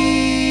me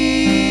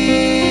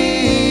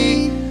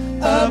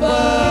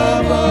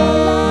above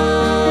all.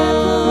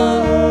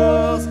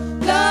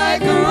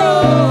 Like a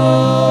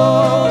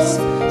rose,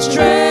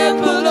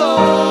 trampled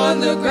on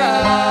the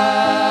ground.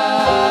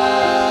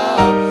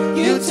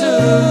 You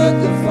took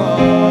the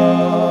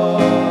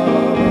fall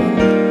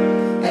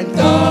and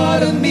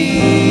thought of me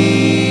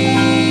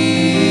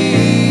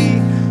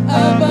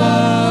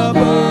above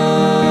all.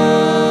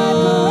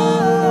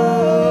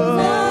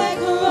 Like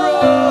a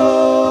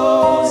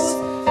rose,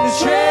 you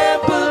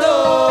trampled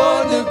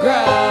on the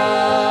ground.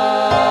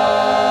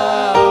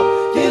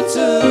 You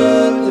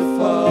took the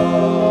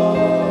fall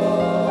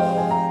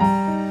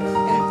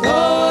and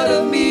thought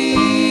of me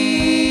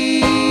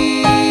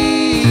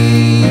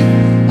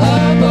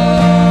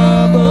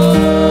above all.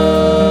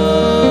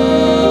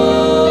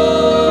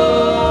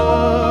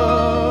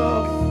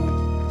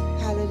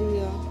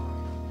 Hallelujah.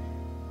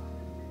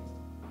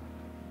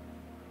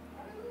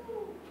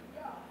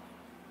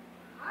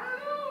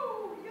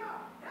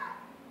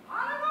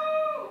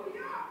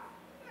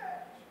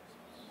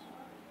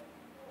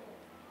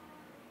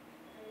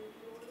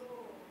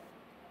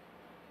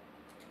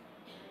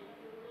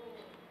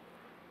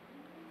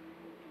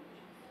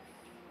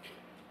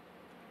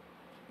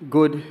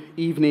 Good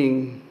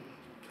evening,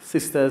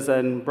 sisters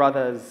and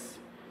brothers.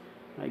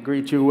 I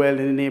greet you well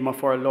in the name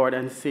of our Lord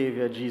and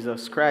Savior,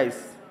 Jesus Christ.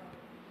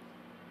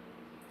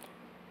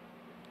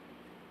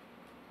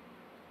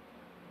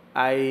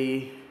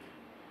 I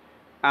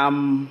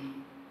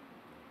am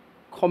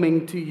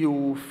coming to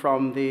you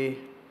from the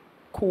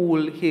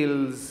cool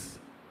hills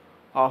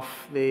of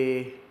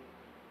the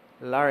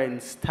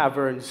Lawrence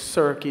Tavern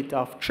circuit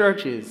of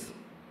churches.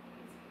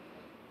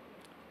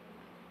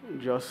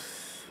 Just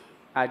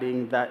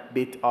adding that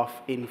bit of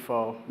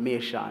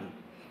information.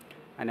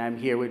 And I'm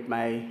here with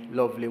my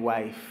lovely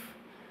wife,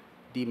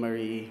 Dee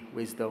Marie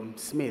Wisdom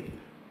Smith.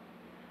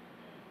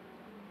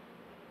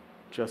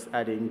 Just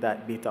adding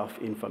that bit of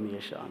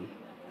information.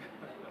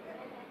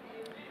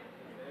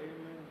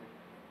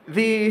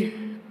 The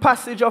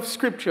passage of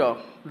scripture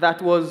that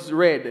was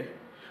read,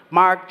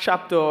 Mark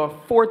chapter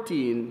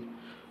 14,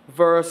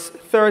 verse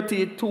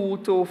 32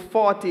 to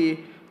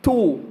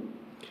 42,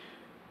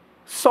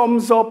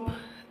 sums up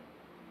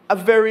a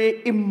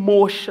very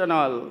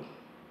emotional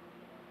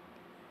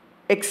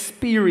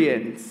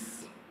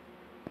experience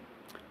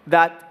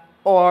that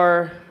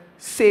our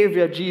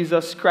Savior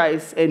Jesus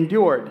Christ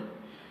endured.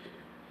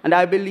 And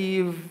I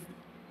believe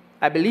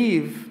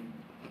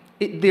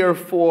it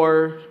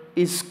therefore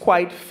is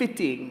quite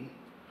fitting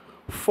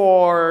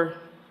for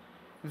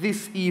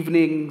this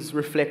evening's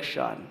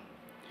reflection.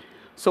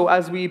 So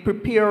as we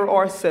prepare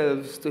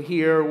ourselves to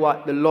hear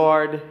what the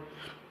Lord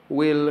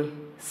will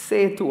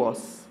say to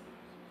us,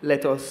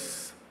 let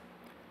us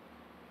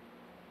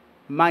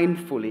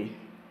mindfully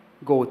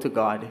go to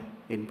God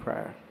in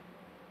prayer.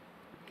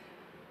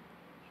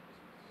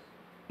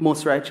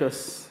 Most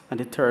righteous and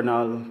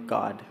eternal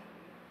God,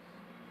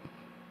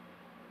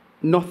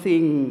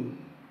 nothing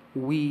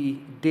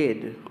we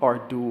did or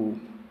do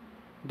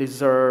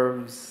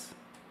deserves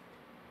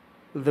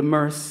the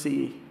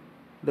mercy,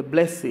 the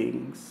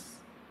blessings,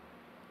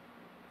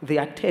 the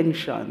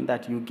attention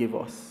that you give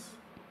us.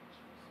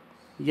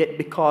 Yet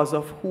because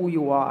of who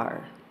you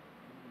are,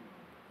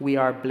 we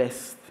are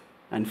blessed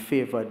and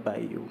favored by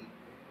you.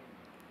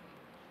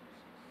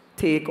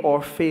 Take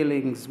our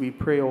failings, we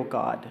pray, O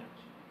God.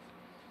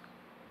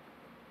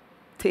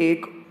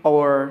 Take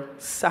our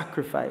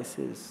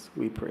sacrifices,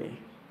 we pray.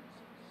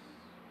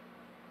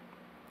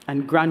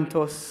 And grant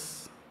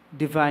us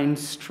divine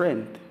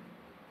strength,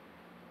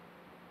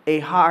 a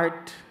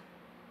heart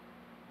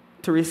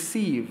to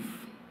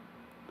receive,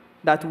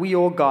 that we,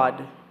 O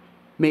God,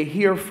 may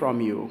hear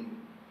from you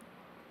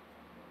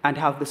and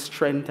have the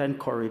strength and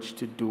courage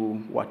to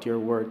do what your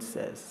word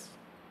says.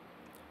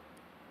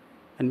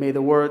 And may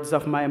the words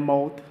of my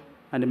mouth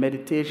and the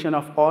meditation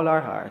of all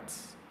our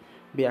hearts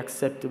be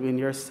acceptable in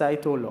your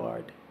sight, O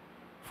Lord,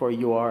 for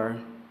you are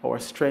our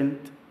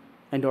strength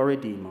and our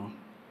Redeemer.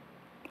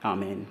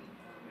 Amen.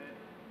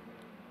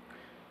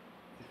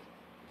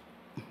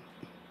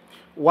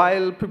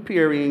 While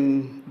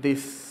preparing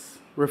this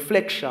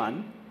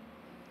reflection,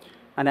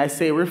 and I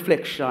say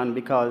reflection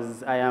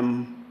because I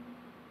am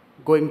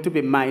going to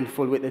be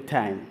mindful with the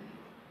time.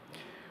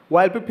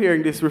 While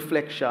preparing this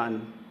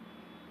reflection,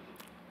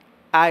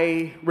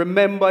 I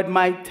remembered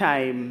my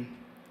time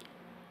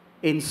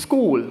in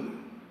school,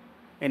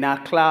 in a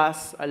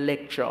class, a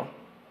lecture.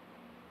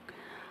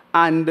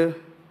 And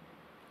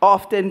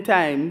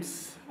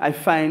oftentimes, I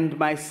find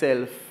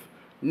myself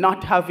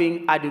not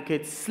having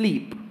adequate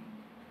sleep.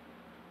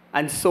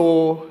 And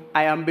so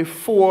I am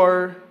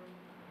before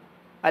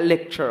a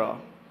lecturer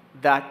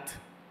that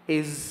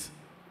is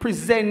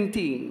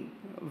presenting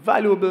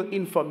valuable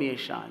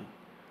information,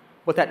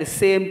 but at the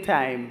same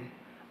time,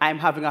 I'm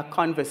having a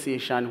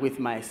conversation with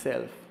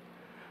myself.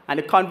 And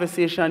the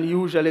conversation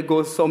usually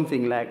goes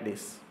something like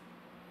this.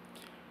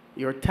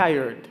 You're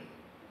tired.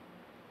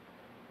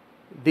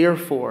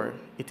 Therefore,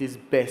 it is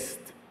best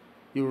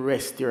you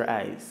rest your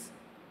eyes.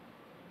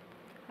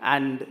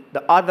 And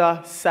the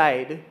other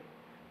side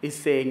is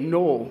saying,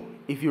 no,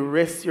 if you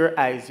rest your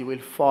eyes, you will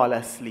fall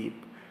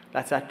asleep.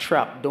 That's a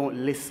trap,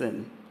 don't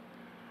listen.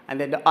 And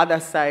then the other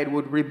side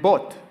would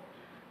rebut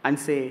and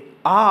say,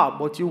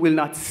 but you will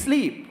not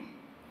sleep.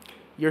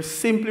 You're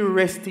simply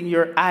resting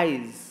your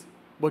eyes,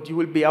 but you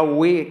will be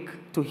awake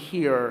to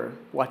hear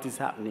what is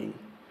happening.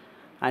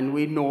 And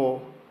we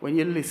know when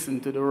you listen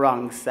to the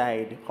wrong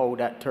side, how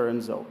that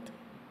turns out.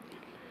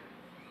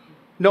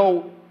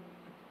 Now,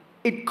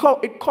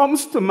 it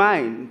comes to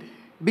mind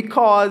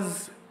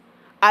because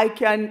I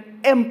can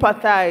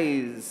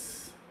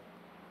empathize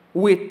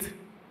with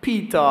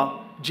Peter,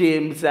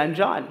 James, and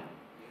John.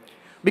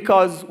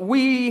 Because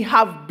we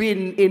have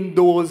been in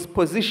those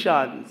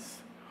positions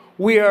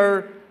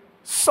where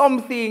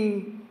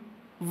something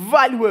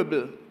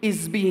valuable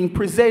is being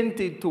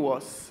presented to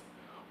us,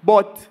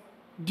 but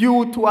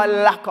due to a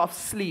lack of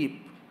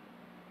sleep,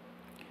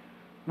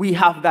 we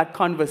have that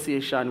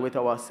conversation with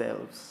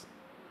ourselves.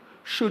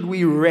 Should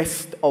we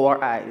rest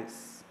our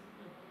eyes?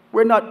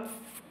 We're not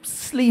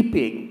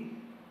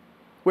sleeping.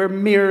 We're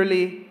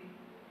merely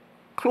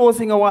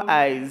closing our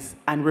eyes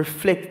and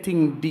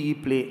reflecting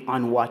deeply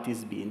on what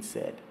is being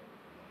said.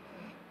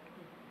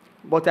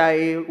 But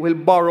I will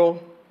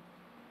borrow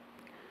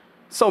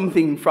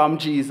something from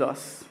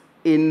Jesus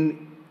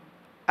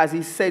as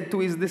he said to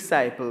his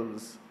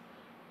disciples,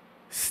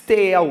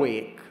 stay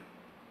awake.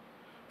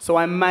 So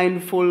I'm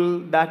mindful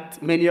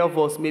that many of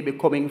us may be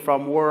coming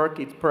from work.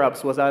 It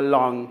perhaps was a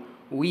long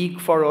week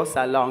for us,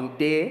 a long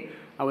day,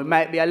 and we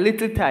might be a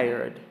little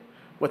tired.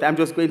 But I'm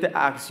just going to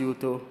ask you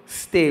to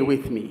stay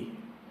with me.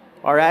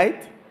 All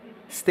right?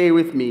 Stay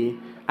with me,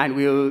 and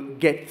we'll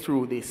get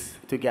through this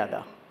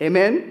together.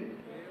 Amen? Amen.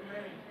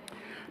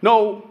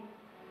 Now,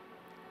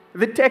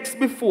 the text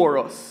before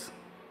us,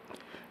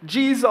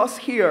 Jesus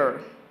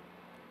here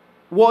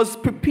was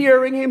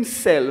preparing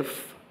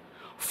himself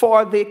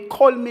for the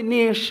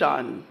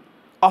culmination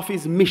of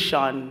his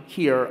mission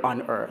here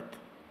on earth.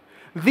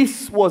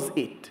 This was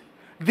it.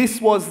 This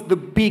was the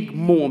big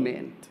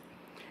moment.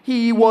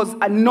 He was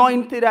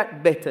anointed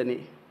at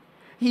Bethany.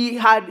 He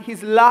had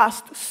his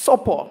last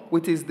supper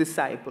with his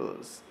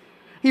disciples.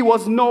 He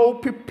was now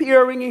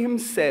preparing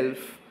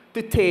himself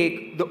to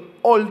take the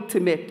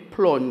ultimate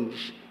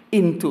plunge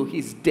into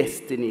his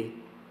destiny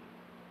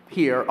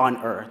here on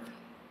earth.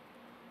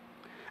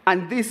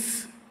 And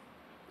this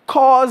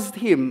caused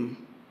him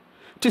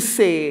to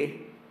say,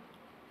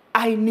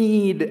 I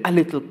need a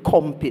little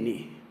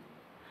company.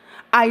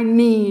 I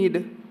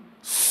need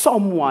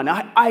someone.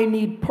 I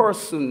need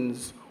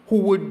persons who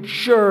would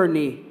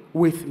journey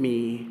with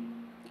me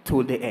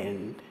to the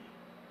end.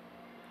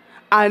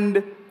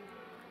 And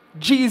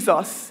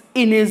Jesus,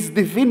 in his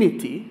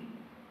divinity,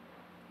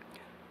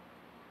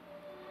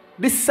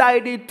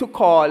 decided to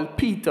call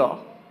Peter,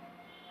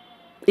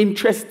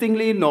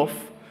 interestingly enough,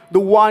 the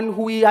one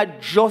who he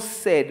had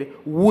just said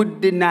would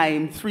deny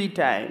him 3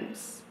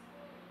 times.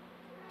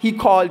 He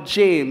called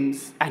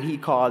James and he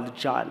called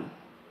John.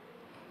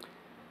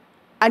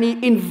 And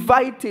he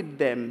invited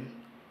them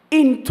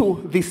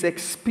into this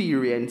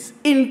experience,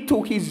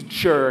 into his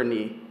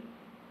journey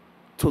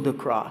to the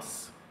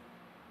cross.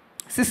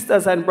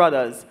 Sisters and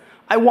brothers,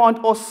 I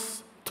want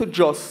us to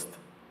just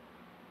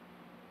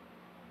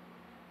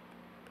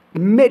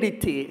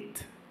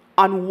meditate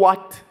on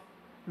what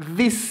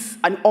this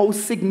and how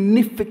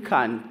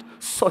significant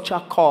such a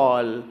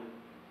call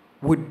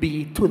would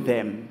be to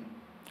them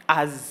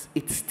as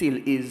it still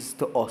is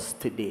to us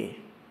today.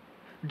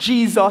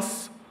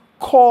 Jesus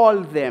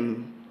called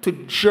them to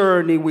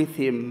journey with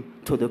him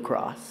to the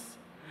cross.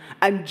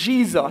 And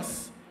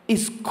Jesus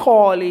is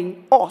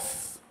calling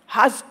us,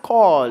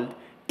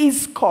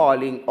 is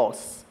calling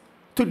us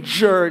to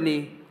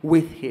journey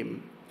with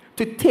him,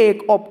 to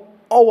take up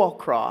our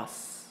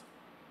cross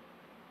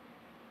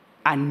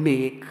and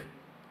make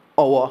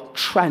our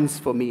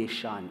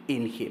transformation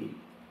in him.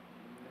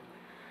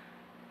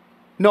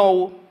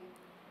 Now,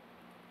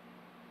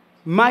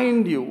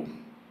 mind you,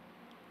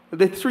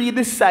 the 3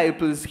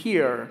 disciples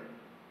here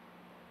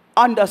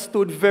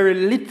understood very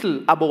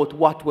little about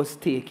what was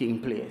taking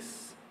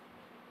place.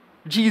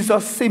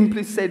 Jesus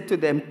simply said to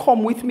them,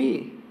 come with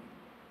me.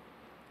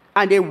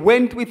 And they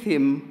went with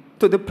him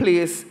to the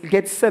place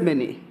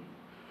Gethsemane,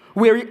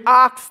 where he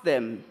asked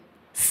them,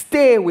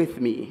 stay with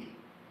me.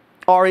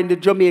 Or in the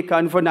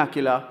Jamaican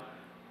vernacular,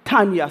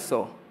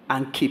 tanyaso,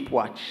 and keep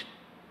watch.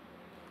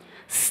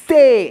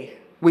 Stay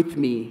with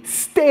me,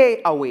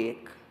 stay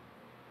awake.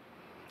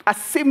 a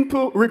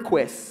simple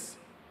request.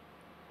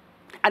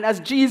 And as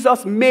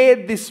Jesus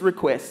made this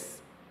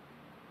request,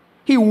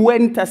 he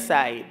went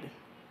aside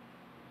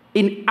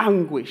in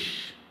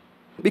anguish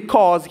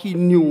because he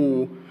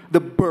knew the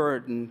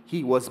burden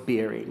he was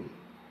bearing.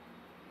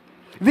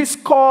 This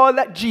call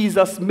that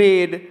Jesus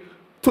made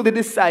to the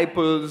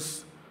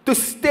disciples to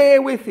stay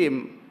with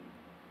him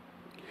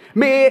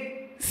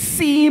may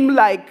seem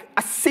like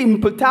a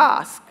simple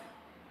task,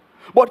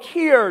 but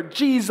here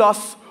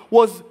Jesus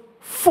was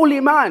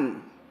fully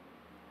man,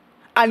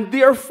 and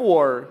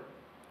therefore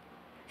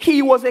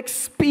he was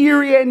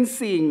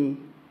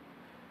experiencing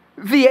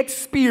the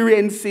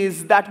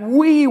experiences that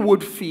we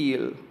would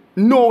feel,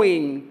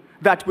 knowing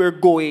that we're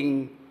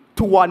going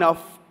to one of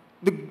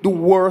the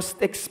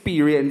worst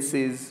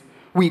experiences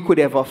we could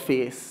ever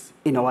face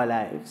in our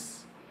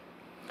lives.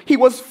 He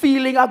was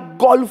feeling a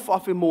gulf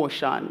of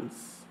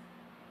emotions.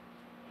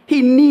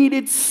 He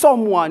needed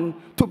someone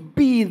to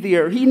be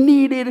there. He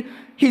needed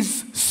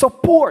his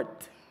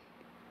support.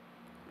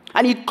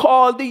 And he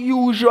called the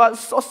usual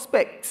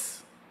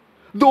suspects.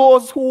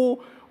 Those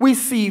who we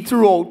see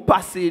throughout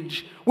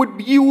passage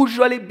would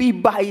usually be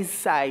by his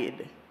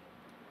side.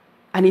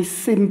 And he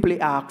simply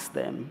asked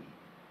them,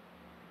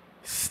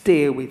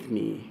 stay with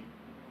me.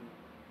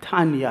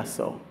 Tanya,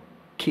 so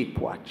keep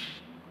watch.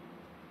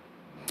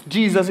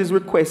 Jesus'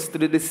 request to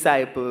the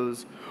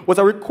disciples was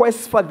a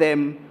request for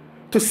them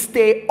to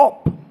stay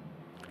up,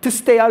 to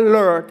stay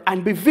alert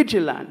and be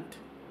vigilant.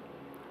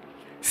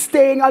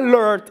 Staying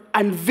alert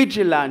and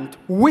vigilant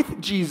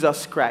with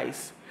Jesus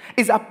Christ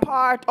is a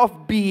part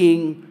of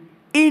being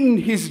in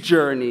his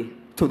journey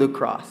to the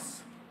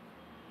cross.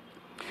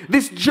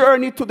 This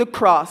journey to the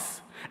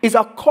cross is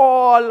a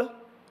call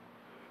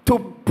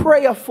to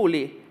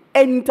prayerfully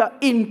enter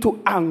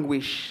into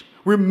anguish,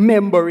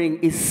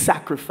 remembering his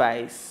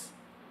sacrifice,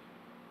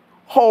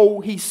 how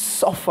he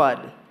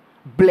suffered,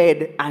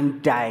 bled,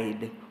 and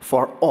died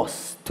for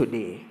us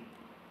today.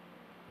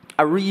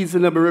 A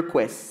reasonable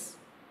request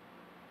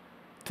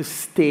to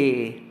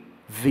stay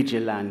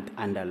vigilant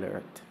and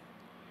alert.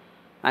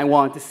 I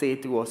want to say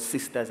to us,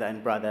 sisters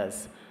and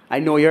brothers, I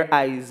know your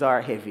eyes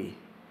are heavy,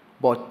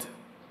 but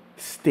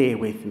stay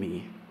with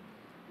me.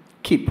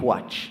 Keep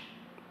watch.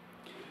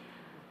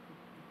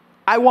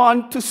 I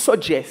want to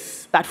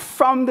suggest that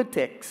from the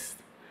text,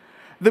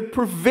 the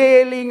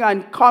prevailing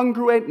and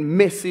congruent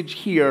message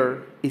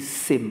here is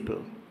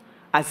simple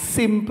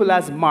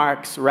as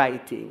Mark's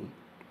writing.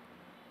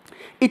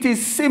 It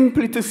is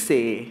simply to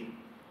say,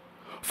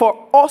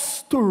 for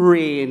us to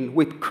reign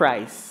with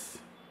Christ,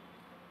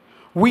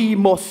 we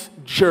must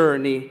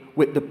journey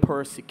with the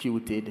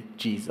persecuted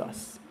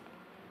Jesus.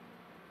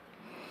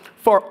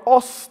 For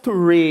us to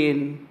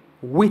reign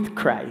with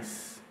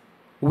Christ,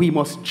 we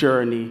must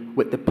journey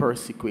with the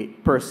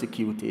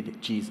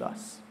persecuted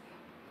Jesus.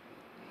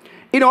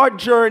 In our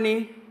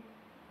journey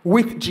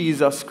with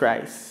Jesus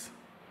Christ,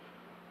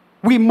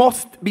 we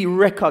must be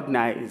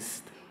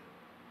recognized,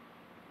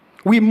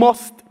 we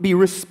must be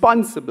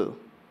responsible,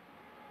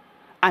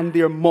 and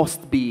there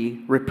must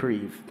be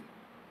reprieve.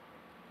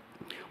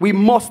 We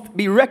must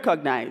be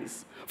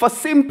recognized, for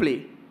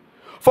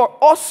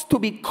us to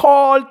be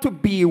called to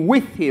be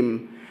with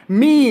him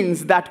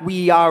means that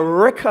we are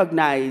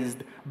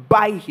recognized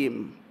by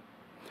him.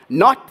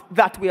 Not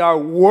that we are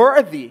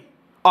worthy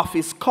of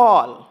his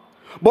call,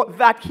 but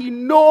that he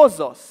knows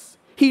us,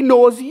 he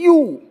knows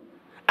you,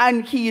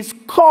 and he is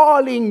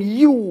calling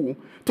you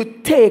to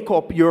take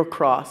up your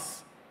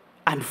cross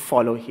and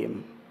follow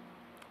him.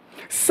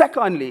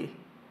 Secondly,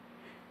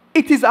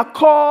 it is a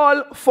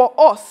call for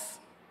us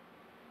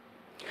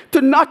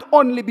to not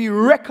only be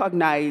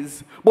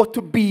recognized, but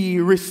to be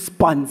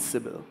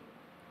responsible.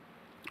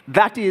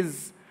 That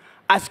is,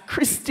 as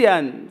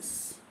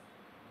Christians,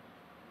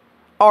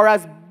 or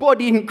as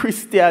budding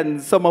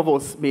Christians, some of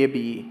us may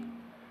be,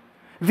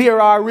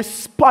 there are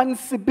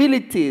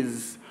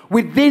responsibilities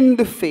within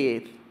the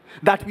faith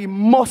that we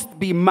must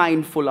be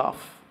mindful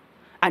of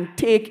and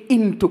take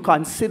into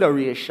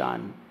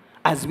consideration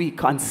as we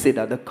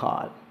consider the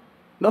call.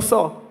 No,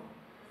 so,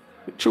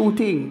 the true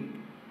thing.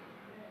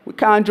 We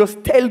can't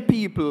just tell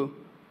people,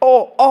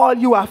 oh, all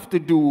you have to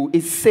do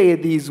is say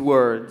these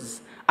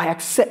words. I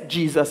accept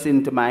Jesus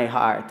into my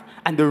heart,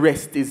 and the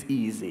rest is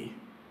easy.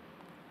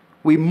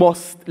 We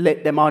must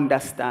let them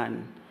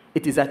understand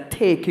it is a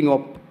taking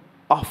up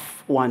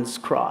of one's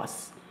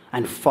cross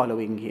and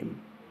following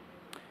him.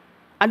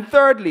 And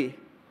thirdly,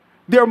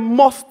 there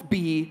must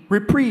be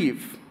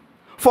reprieve.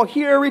 For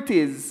here it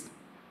is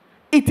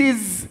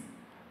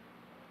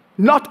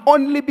not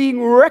only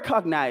being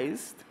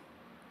recognized,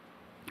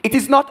 it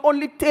is not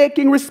only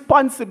taking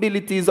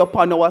responsibilities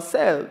upon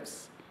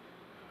ourselves,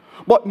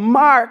 but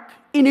Mark,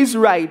 in his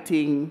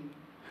writing,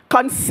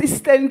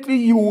 consistently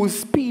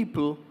uses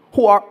people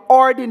who are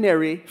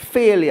ordinary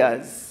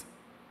failures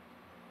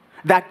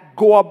that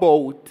go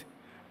about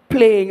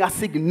playing a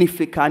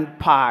significant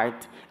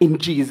part in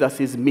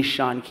Jesus'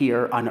 mission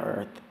here on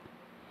earth.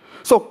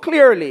 So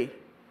clearly,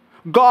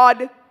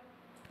 God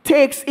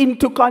takes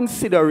into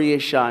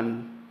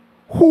consideration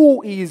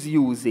who he is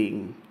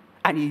using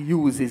and he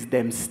uses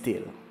them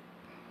still.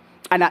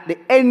 And at the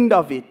end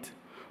of it,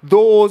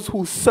 those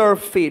who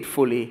serve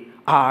faithfully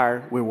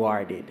are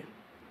rewarded.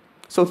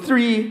 So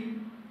 3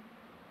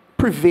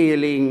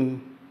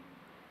 prevailing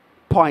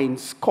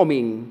points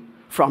coming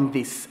from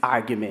this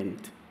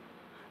argument,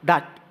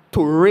 that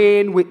to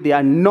reign with the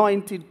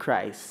anointed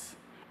Christ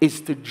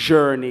is to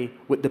journey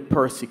with the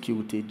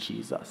persecuted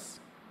Jesus.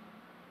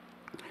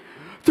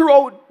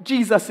 Throughout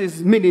Jesus'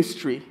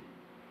 ministry,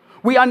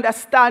 we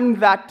understand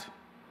that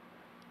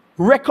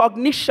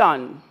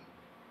recognition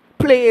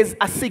plays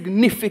a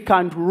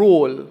significant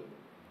role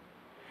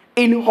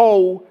in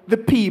how the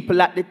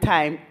people at the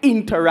time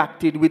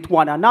interacted with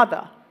one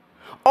another.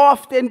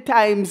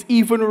 Oftentimes,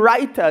 even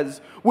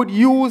writers would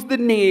use the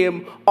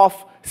name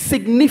of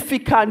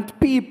significant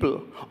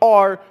people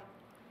or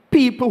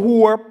people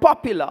who were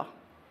popular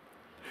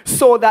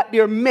so that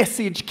their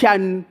message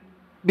can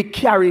be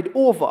carried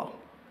over.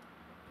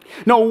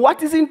 Now,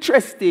 what is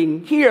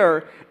interesting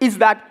here is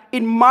that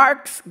in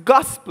Mark's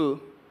gospel,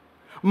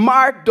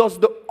 Mark does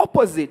the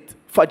opposite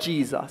for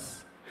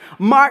Jesus.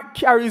 Mark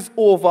carries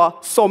over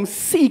some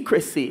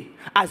secrecy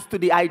as to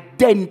the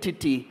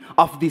identity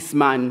of this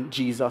man,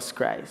 Jesus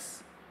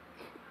Christ.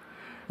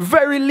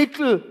 Very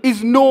little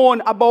is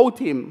known about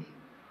him.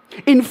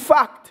 In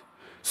fact,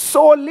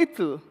 so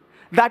little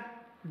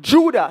that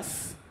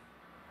Judas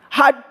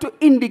had to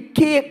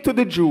indicate to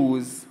the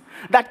Jews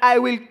that I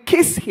will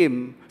kiss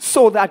him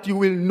so that you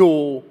will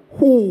know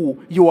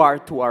who you are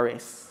to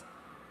arrest.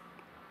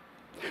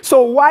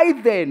 So why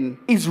then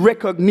is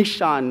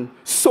recognition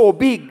so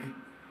big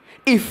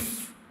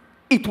if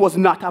it was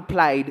not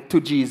applied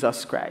to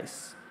Jesus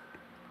Christ?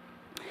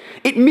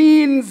 It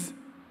means,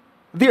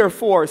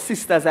 therefore,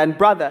 sisters and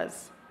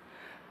brothers,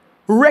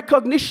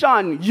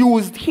 recognition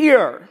used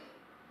here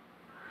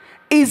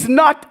is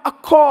not a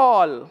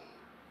call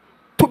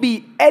to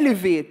be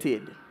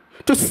elevated,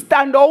 to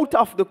stand out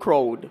of the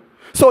crowd,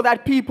 so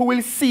that people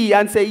will see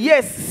and say,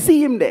 yes,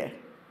 see him there.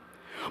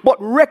 But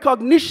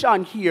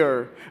recognition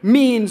here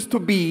means to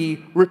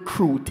be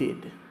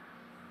recruited.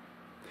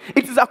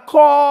 It is a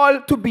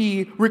call to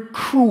be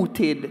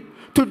recruited,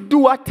 to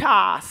do a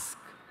task,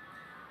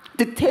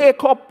 to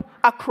take up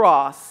a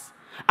cross,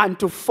 and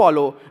to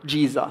follow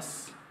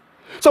Jesus.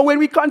 So when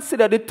we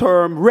consider the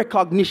term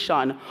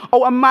recognition,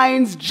 our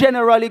minds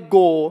generally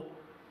go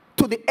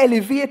to the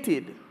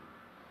elevated,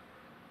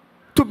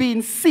 to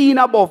being seen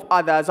above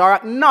others or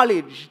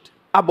acknowledged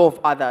above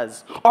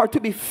others, or to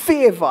be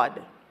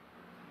favored.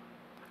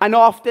 And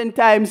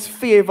oftentimes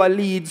favor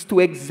leads to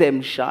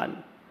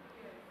exemption.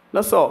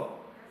 That's so.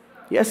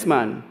 Yes,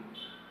 man.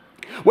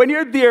 When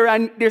you're there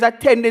and there's a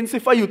tendency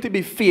for you to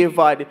be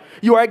favored,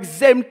 you are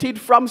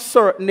exempted from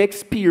certain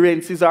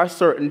experiences or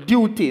certain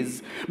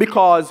duties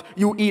because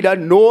you either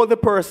know the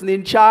person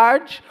in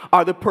charge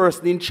or the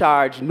person in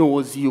charge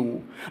knows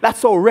you.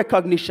 That's how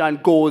recognition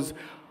goes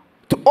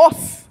to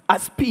us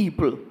as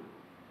people,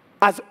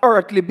 as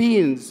earthly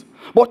beings.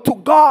 But to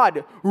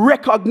God,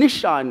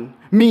 recognition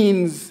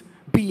means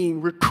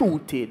being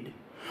recruited.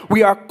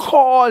 We are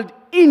called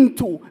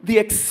into the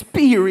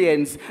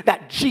experience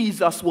that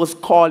Jesus was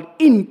called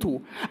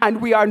into. And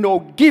we are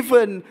now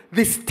given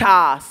this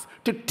task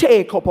to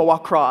take up our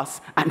cross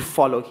and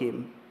follow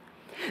him.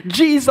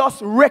 Jesus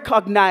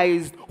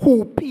recognized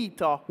who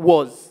Peter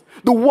was,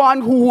 the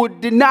one who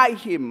would deny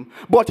him.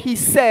 But he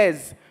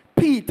says,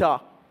 Peter,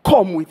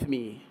 come with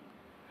me.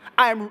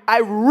 I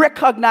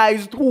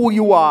recognized who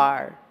you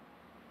are,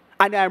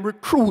 and I'm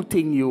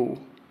recruiting you.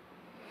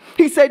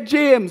 He said,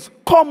 James,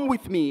 come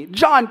with me.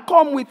 John,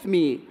 come with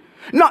me.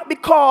 Not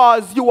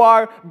because you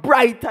are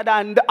brighter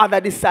than the other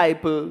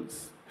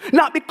disciples.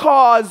 Not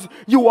because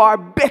you are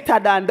better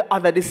than the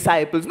other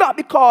disciples. Not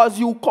because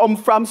you come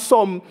from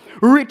some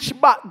rich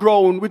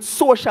background with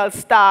social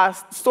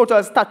status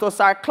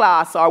or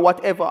class or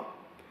whatever.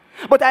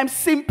 But I'm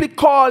simply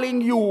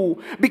calling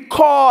you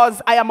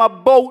because I am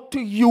about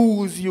to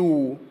use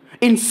you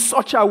in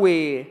such a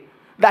way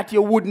that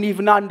you wouldn't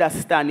even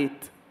understand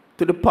it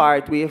to the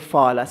part where you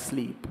fall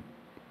asleep.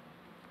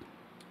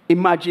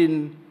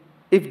 Imagine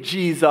if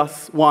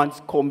Jesus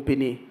wants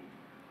company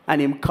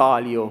and him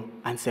call you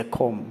and say,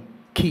 come,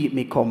 keep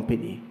me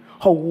company.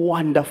 How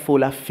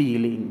wonderful a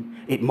feeling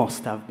it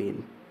must have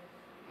been.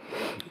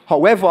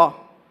 However,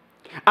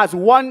 as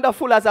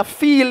wonderful as a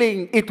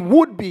feeling it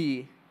would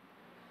be,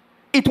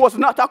 it was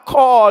not a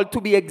call to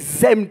be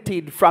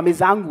exempted from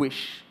his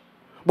anguish,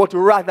 but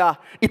rather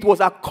it was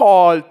a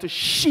call to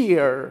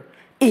share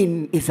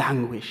in his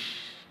anguish.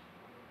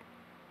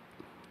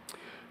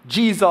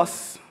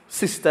 Jesus,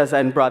 sisters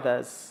and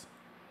brothers,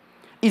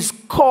 is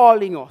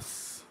calling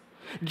us.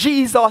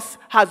 Jesus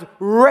has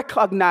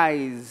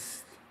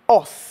recognized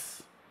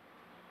us.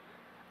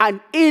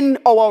 And in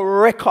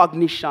our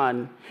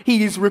recognition,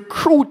 he is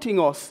recruiting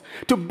us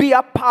to be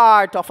a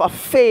part of a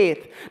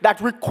faith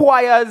that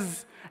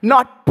requires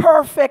not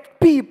perfect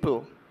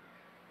people,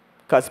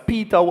 because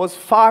Peter was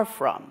far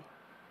from,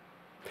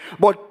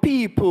 but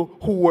people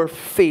who were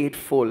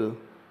faithful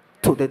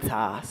to the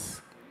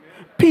task.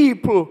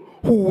 People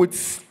who would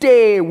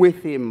stay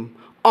with him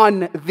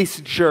on this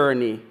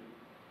journey,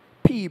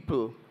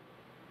 people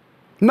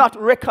not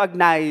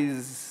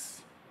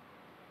recognize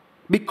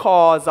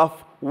because of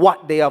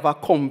what they have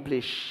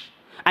accomplished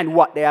and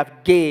what they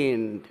have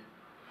gained,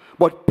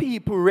 but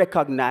people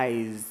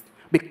recognize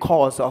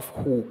because of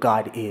who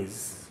God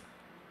is.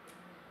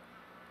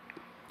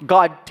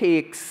 God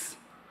takes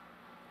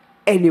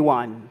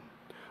anyone.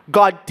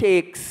 God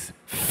takes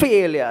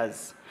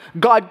failures.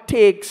 God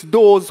takes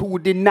those who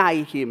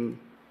deny him,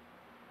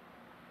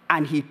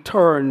 and he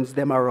turns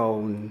them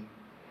around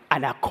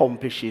and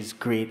accomplishes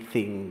great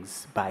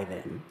things by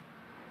them.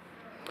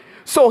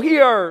 So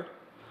here,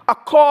 a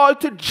call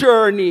to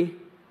journey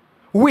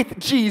with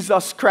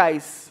Jesus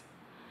Christ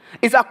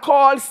is a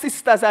call,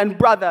 sisters and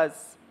brothers,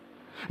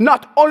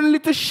 not only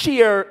to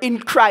share in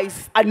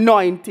Christ's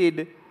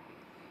anointed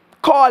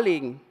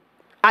calling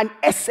and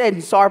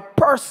essence or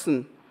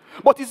person,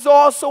 but it's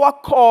also a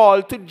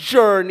call to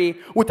journey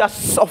with a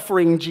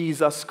suffering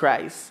Jesus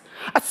Christ.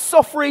 A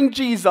suffering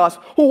Jesus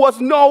who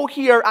was now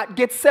here at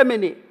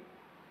Gethsemane,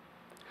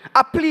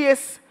 a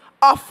place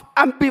of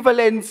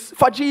ambivalence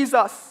for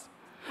Jesus.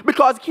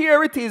 Because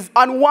here it is,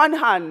 on one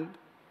hand,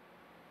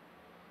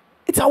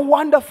 it's a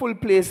wonderful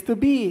place to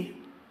be.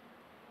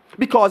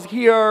 Because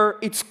here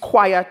it's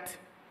quiet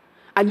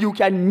and you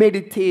can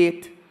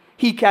meditate.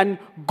 He can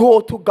go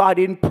to God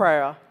in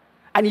prayer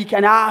and he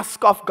can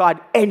ask of God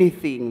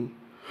anything.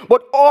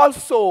 But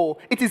also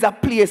it is a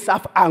place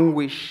of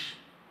anguish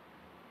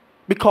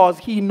because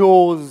he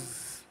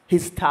knows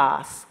his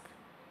task.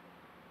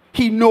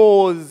 He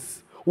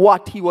knows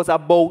what he was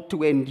about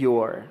to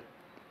endure.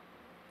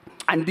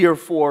 And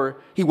therefore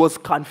he was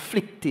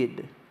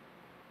conflicted.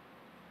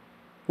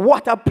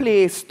 What a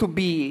place to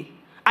be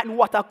and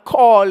what a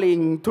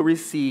calling to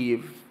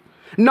receive.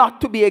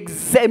 Not to be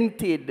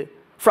exempted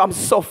from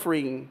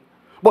suffering,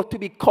 but to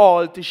be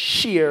called to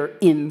share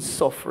in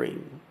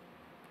suffering.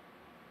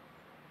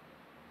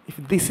 If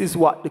this is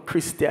what the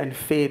Christian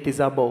faith is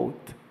about,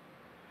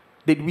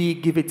 did we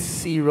give it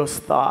serious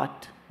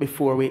thought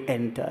before we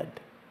entered?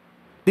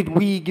 Did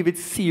we give it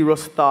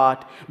serious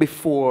thought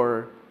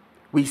before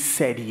we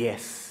said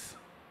yes?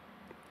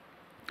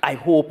 I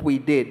hope we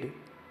did.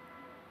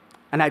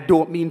 And I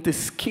don't mean to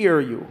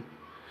scare you,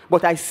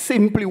 but I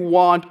simply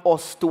want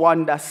us to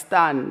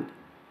understand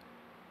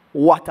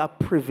what a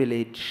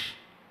privilege,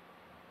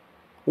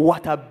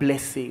 what a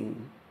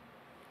blessing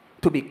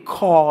to be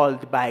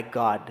called by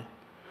God,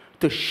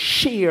 to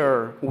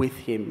share with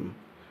him,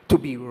 to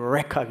be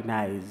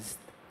recognized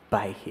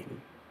by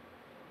him.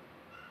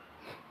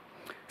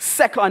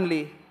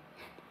 Secondly,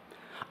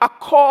 a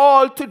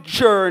call to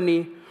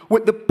journey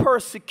with the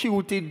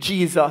persecuted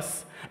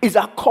Jesus is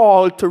a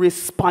call to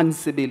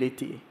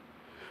responsibility.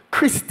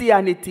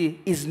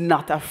 Christianity is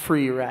not a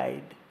free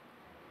ride.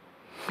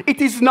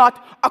 It is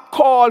not a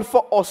call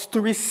for us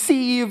to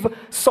receive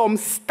some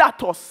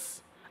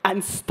status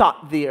and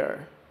stop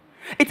there.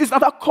 It is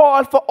not a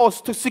call for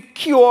us to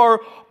secure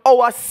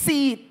our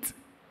seat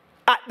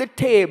at the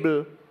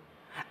table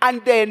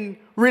and then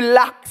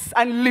relax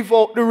and live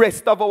out the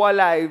rest of our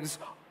lives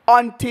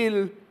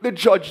until the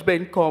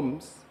judgment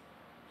comes.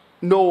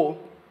 No.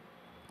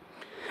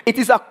 It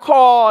is a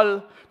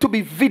call to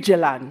be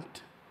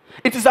vigilant.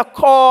 It is a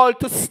call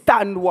to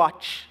stand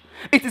watch.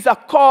 It is a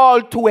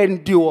call to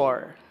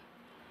endure.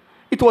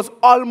 It was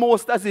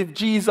almost as if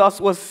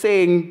Jesus was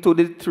saying to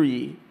the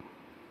three,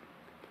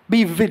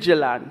 be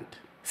vigilant,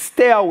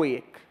 stay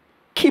awake,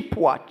 keep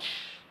watch,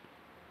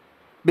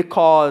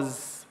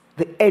 because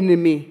the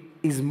enemy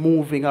is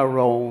moving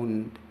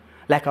around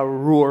like a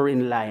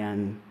roaring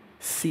lion,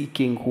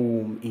 seeking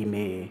whom he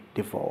may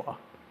devour.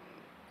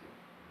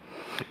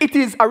 It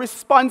is a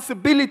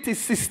responsibility,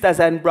 sisters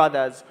and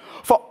brothers,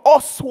 for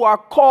us who are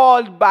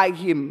called by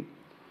him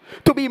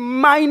to be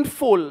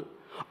mindful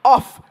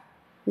of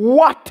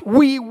what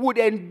we would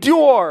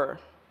endure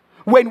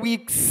when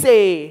we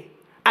say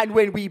and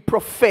when we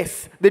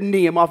profess the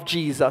name of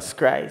Jesus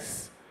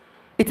Christ.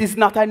 It is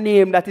not a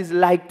name that is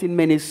liked in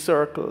many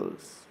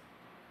circles.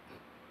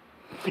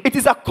 It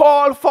is a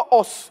call for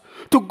us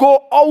to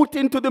go out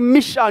into the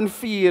mission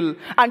field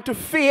and to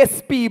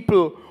face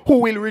people who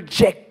will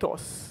reject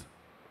us.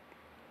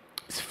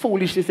 It's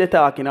foolishness they're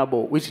talking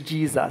about, which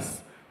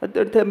Jesus.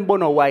 Don't tell me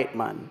no white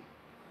man.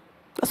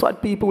 That's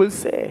what people will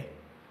say.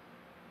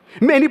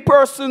 Many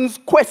persons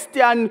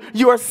question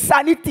your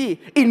sanity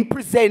in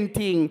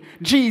presenting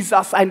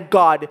Jesus and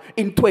God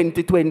in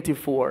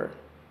 2024.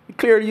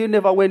 Clearly you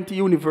never went to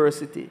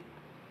university.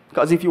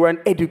 Because if you were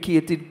an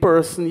educated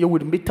person, you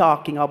wouldn't be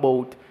talking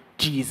about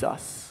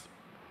Jesus.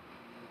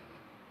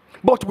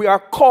 But we are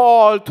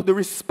called to the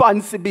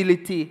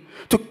responsibility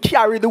to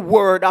carry the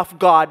word of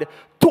God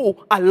to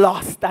a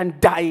lost and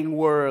dying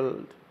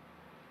world.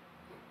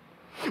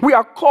 We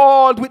are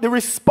called with the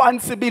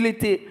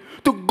responsibility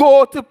to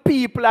go to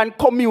people and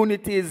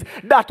communities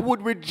that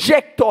would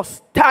reject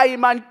us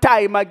time and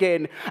time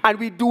again. And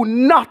we do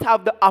not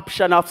have the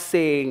option of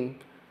saying,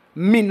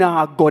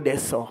 Mina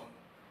Godeso.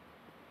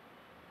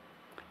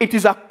 It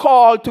is a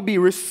call to be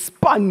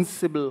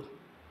responsible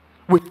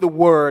with the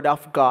word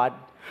of God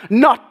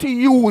not to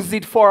use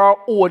it for our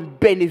own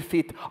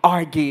benefit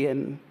or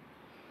gain.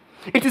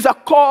 It is a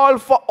call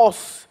for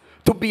us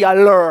to be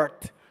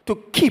alert, to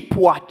keep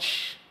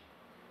watch.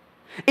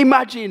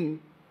 Imagine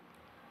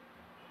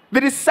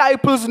the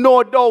disciples,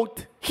 no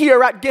doubt,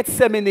 here at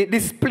Gethsemane,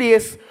 this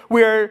place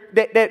where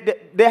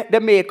they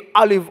make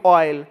olive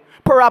oil.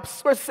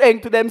 Perhaps were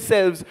saying to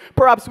themselves,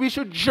 perhaps we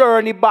should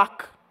journey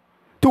back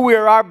to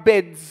where our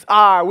beds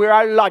are, where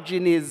our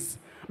lodging is,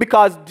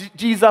 because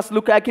Jesus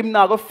looked like him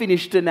now going to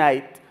finish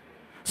tonight.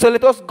 So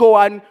let us go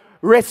and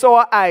rest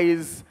our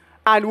eyes,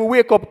 and we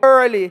wake up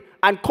early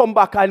and come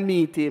back and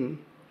meet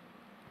him.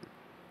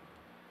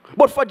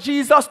 But for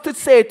Jesus to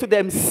say to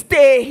them,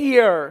 stay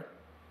here,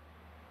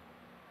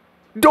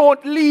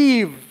 don't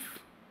leave.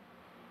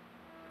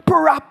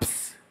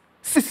 Perhaps,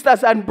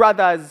 sisters and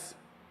brothers,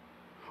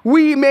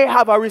 we may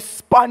have a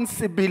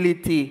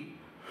responsibility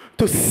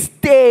to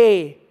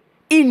stay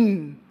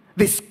in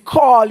this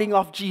calling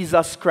of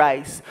Jesus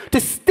Christ, to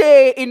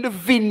stay in the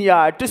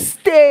vineyard, to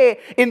stay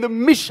in the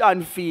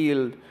mission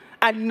field,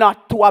 and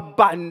not to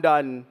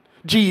abandon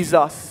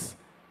Jesus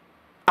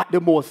at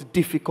the most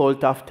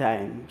difficult of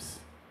times.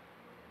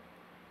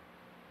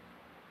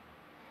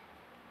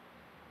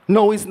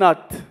 No, it's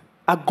not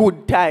a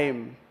good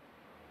time,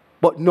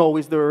 but now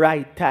is the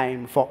right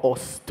time for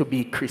us to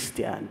be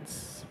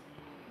Christians.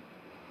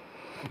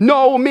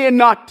 Now may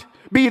not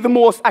be the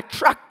most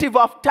attractive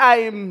of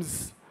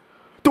times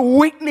to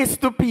witness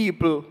to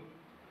people,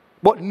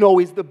 but now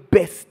is the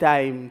best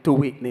time to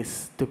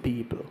witness to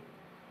people.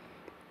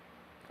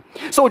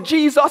 So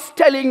Jesus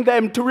telling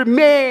them to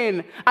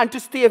remain and to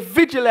stay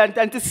vigilant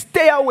and to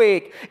stay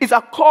awake is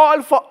a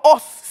call for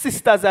us,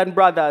 sisters and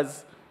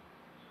brothers,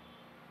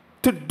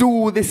 to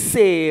do the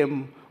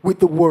same with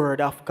the word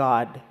of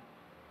God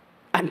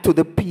and to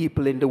the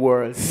people in the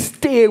world.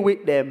 Stay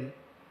with them,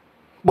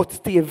 but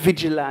stay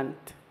vigilant.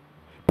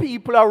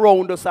 People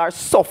around us are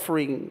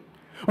suffering.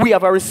 We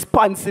have a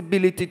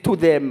responsibility to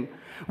them.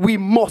 We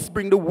must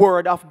bring the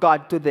word of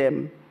God to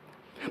them.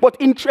 But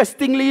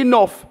interestingly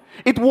enough,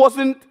 it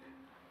wasn't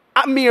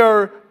a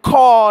mere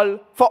call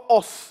for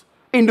us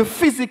in the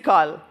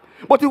physical,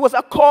 but it was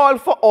a call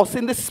for us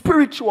in the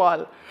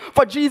spiritual.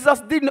 For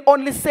Jesus didn't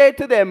only say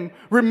to them,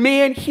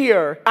 remain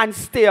here and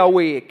stay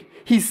awake.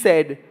 He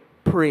said,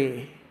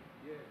 pray.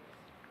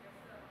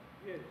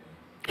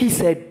 He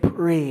said,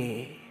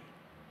 pray.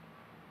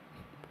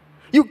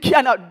 You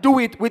cannot do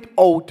it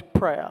without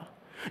prayer.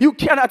 You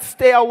cannot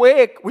stay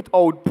awake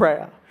without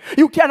prayer.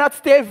 You cannot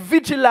stay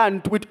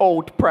vigilant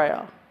without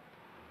prayer.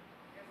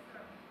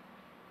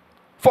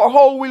 For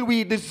how will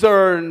we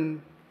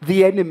discern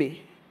the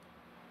enemy?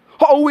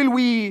 How will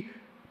we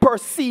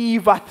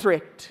perceive a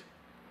threat,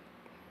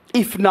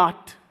 if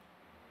not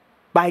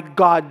by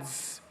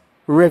God's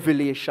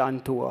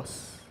revelation to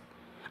us?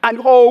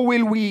 And how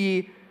will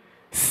we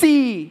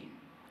see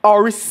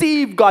or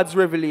receive God's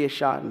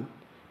revelation,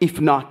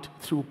 if not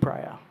through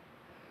prayer?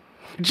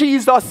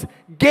 Jesus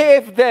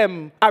gave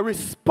them a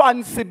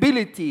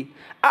responsibility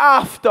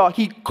after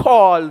he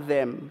called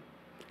them.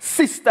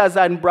 Sisters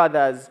and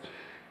brothers,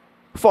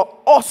 for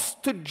us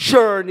to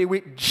journey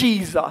with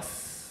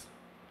Jesus,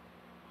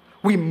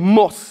 we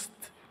must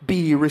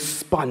be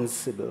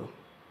responsible.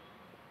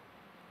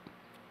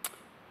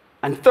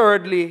 And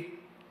thirdly,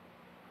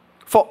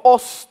 for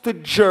us to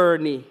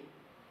journey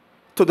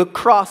to the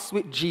cross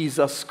with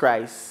Jesus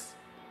Christ,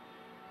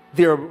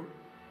 there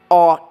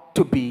ought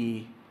to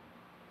be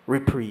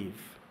reprieve.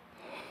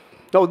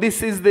 Now,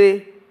 this is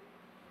the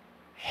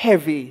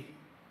heavy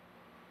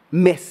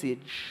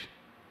message.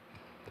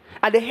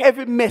 And the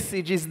heavy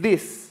message is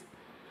this,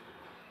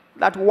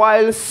 that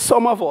while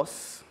some of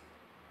us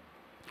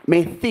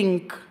may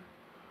think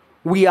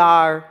we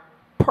are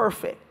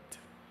perfect,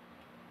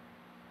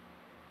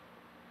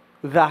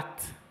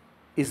 that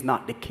is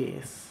not the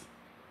case.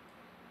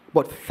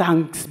 But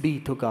thanks be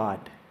to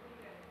God,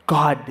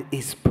 God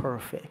is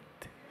perfect.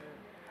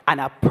 And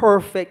a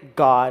perfect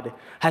God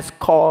has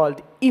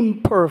called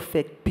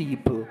imperfect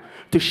people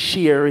to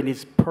share in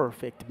his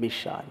perfect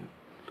mission.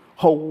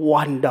 How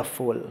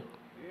wonderful.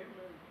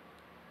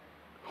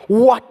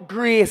 What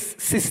grace,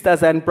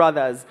 sisters and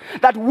brothers,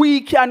 that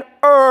we can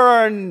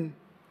earn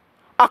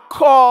a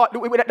call,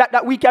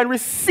 that we can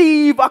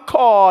receive a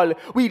call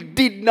we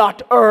did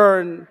not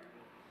earn.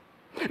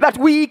 That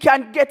we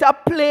can get a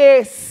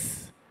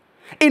place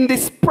in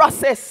this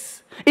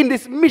process, in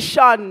this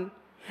mission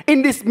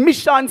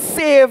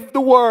save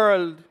the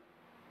world.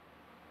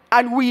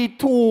 And we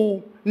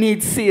too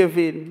need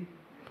saving.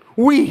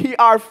 We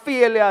are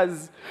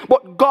failures,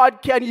 but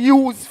God can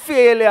use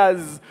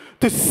failures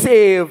to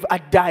save a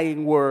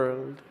dying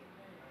world.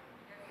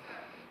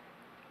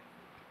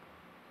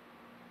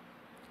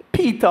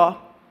 Peter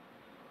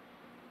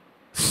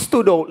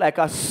stood out like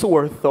a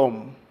sore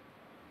thumb.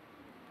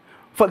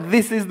 For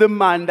this is the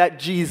man that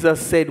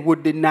Jesus said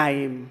would deny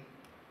him.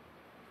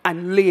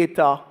 And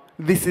later,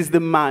 this is the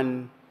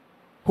man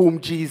whom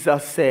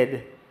Jesus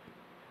said,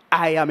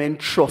 I am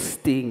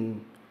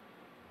entrusting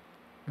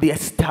the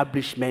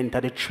establishment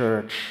of the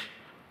church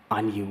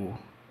on you.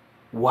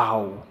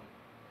 Wow.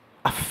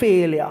 a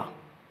failure.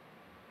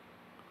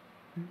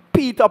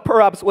 Peter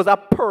perhaps was a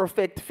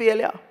perfect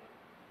failure,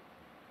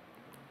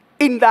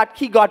 in that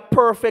he got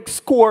perfect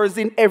scores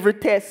in every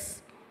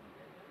test.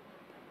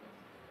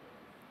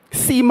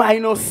 C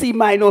minus, C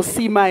minus,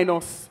 C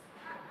minus.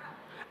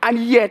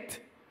 And yet,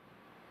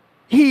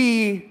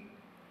 he,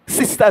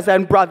 sisters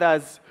and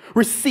brothers,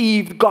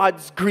 received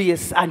God's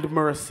grace and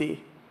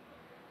mercy.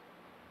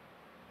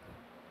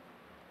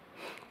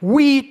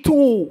 We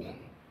too,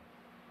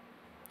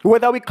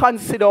 whether we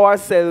consider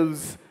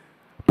ourselves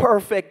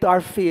perfect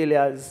or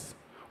failures,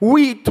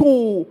 we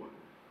too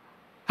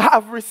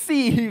have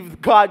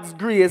received God's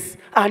grace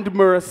and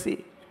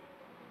mercy.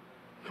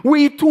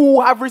 We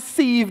too have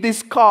received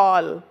this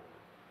call,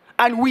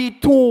 and we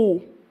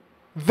too,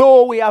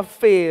 though we have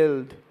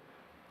failed,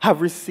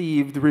 have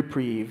received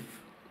reprieve.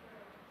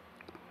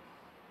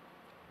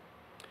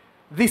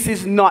 This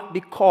is not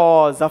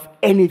because of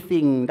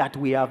anything that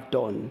we have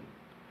done,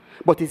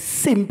 but it's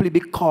simply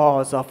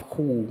because of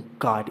who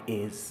God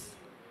is.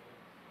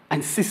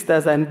 And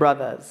sisters and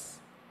brothers,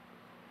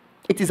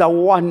 it is a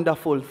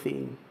wonderful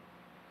thing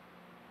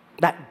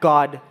that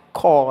God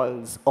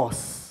calls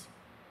us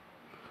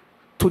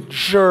to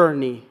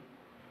journey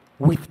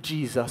with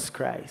Jesus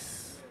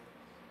Christ.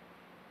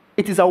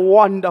 It is a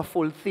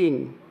wonderful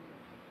thing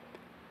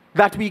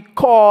that we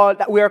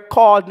are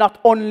called not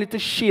only to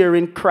share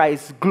in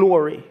Christ's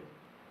glory,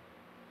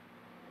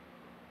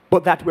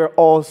 but that we're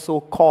also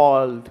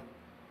called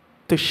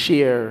to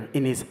share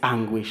in his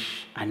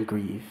anguish and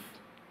grief.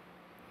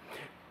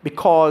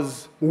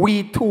 Because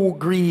we too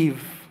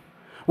grieve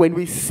when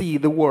we see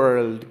the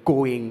world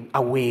going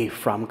away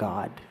from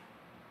God.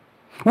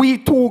 We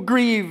too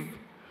grieve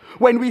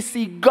when we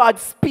see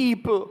God's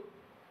people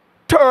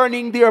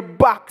turning their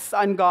backs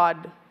on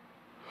God.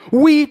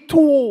 We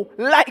too,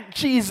 like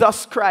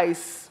Jesus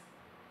Christ,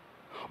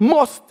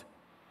 must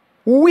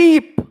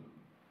weep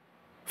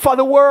for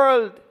the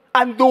world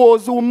and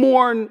those who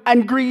mourn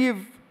and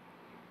grieve.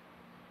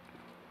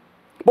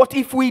 But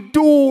if we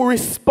do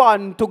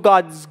respond to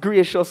God's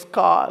gracious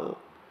call,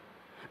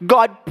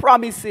 God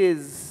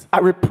promises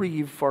a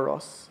reprieve for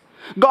us.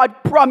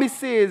 God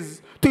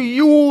promises to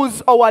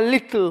use our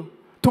little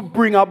to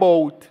bring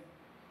about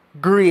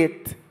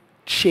great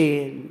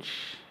change.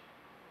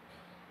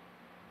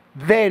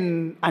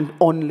 Then and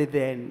only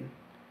then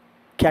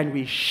can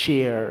we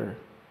share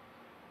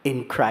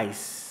in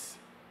Christ's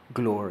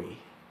glory.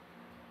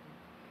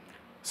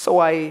 So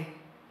I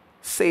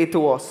say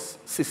to us,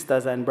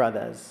 sisters and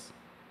brothers,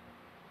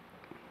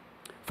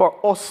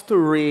 for us to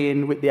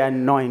reign with the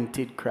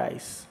anointed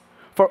Christ,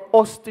 for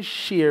us to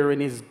share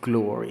in his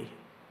glory,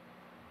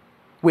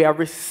 we have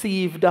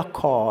received a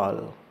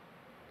call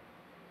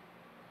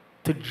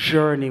to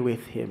journey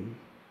with him.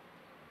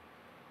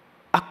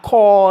 A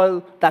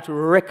call that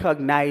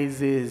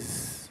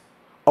recognizes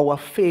our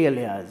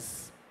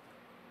failures,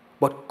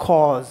 but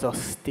calls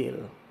us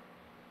still.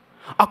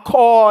 A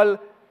call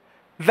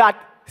that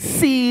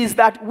sees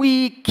that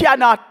we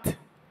cannot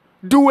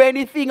do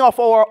anything of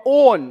our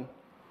own,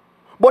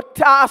 but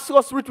tasks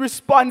us with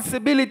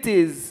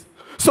responsibilities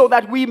so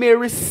that we may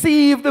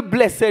receive the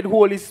blessed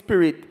Holy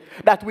Spirit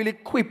that will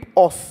equip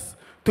us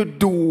to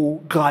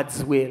do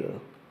God's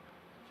will.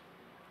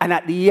 And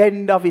at the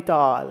end of it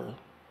all,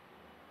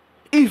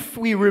 if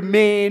we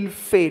remain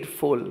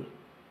faithful,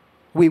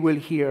 we will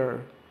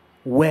hear,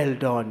 "Well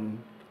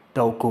done,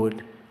 thou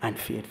good and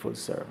faithful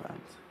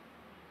servant."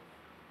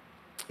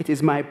 It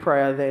is my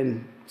prayer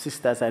then,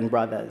 sisters and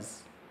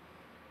brothers,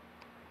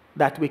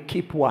 that we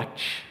keep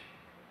watch,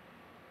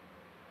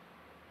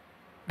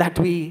 that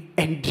we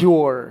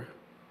endure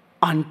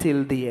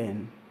until the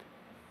end.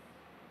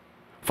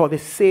 For the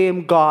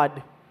same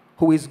God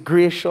who is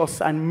gracious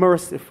and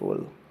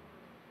merciful,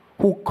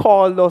 who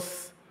called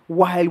us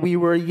while we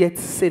were yet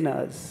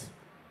sinners,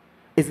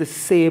 is the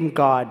same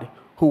God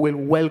who will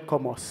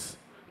welcome us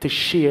to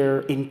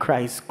share in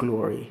Christ's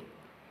glory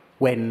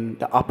when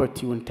the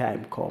opportune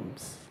time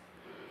comes.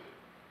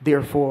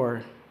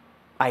 Therefore,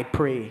 I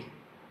pray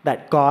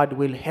that God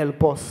will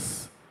help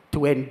us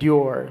to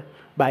endure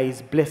by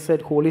his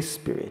blessed Holy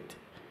Spirit.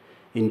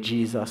 In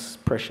Jesus'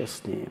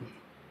 precious name.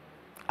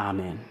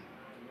 Amen.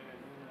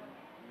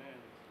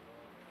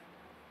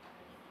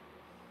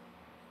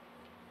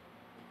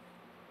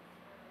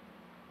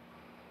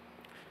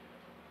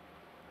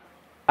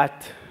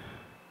 At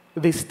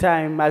this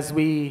time, as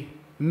we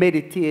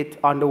meditate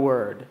on the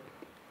word,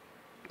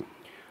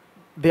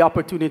 the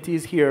opportunity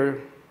is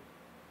here,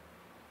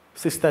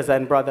 sisters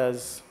and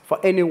brothers, for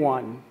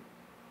anyone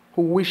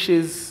who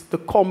wishes to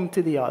come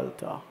to the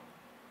altar,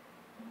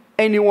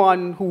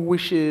 anyone who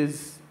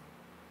wishes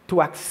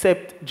to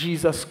accept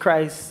Jesus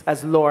Christ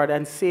as Lord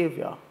and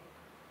Savior,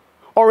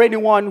 or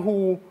anyone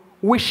who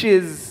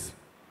wishes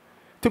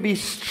to be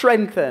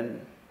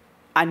strengthened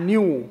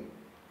anew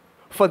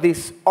for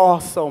this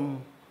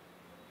awesome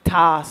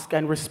task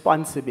and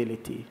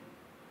responsibility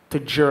to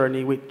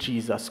journey with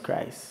Jesus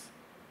Christ.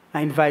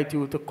 I invite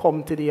you to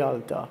come to the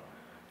altar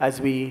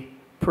as we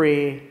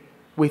pray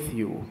with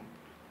you.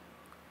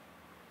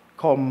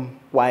 Come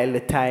while the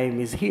time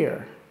is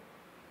here.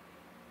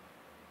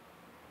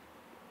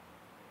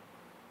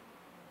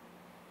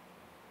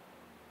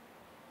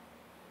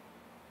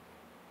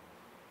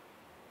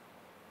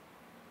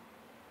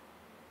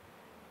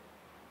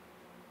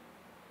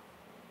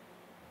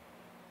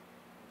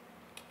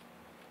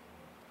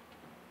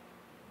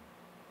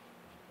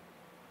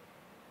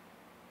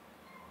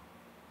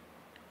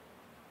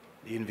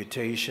 The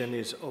invitation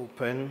is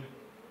open,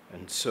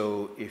 and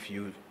so if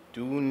you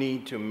do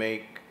need to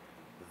make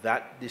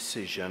that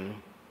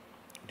decision,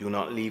 do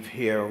not leave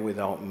here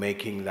without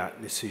making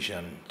that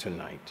decision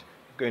tonight.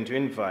 I'm going to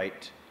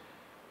invite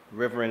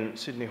Reverend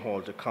Sidney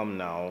Hall to come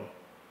now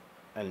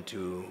and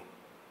to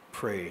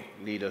pray,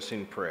 lead us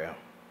in prayer.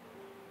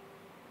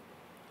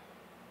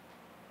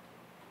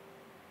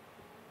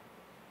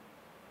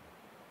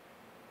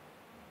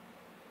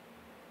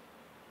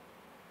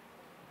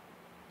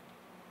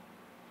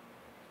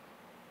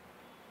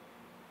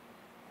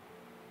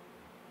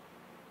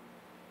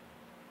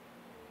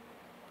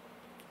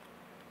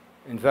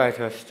 Invite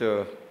us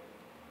to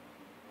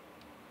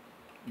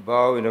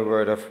bow in a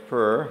word of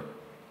prayer.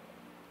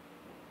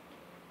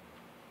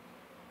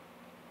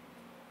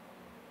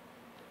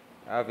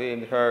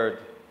 Having heard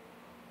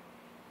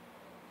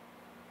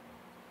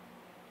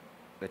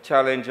the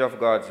challenge of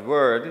God's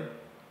word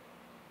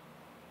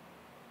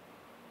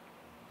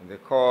and the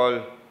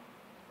call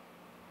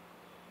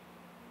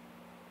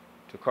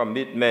to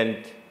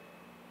commitment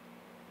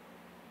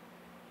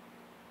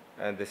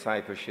and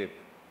discipleship,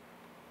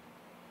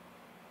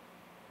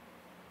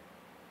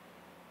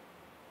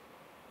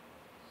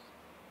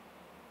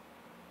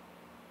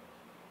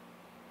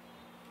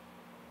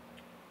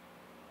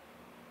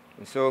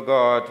 and so,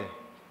 God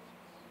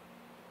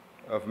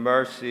of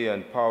mercy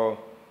and power,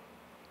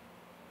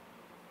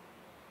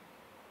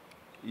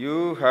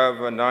 you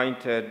have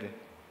anointed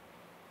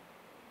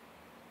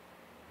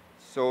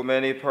so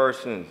many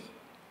persons.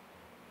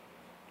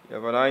 You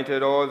have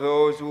anointed all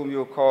those whom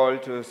you call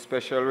to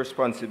special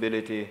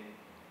responsibility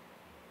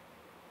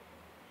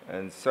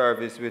and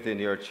service within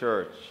your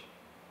church.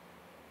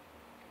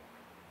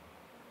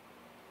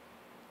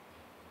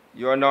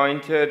 You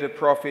anointed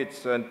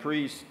prophets and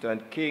priests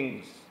and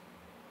kings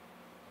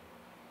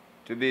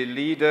to be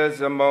leaders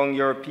among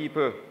your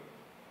people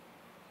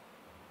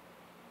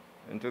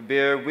and to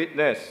bear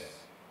witness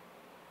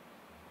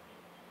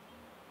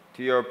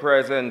to your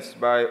presence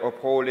by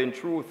upholding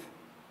truth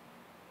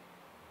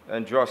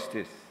and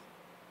justice.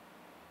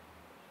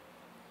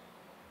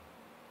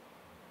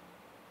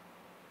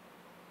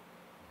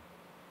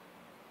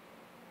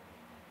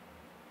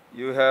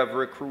 You have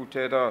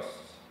recruited us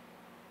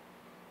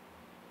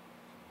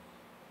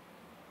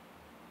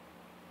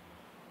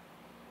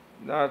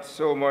not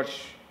so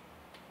much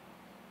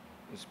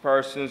as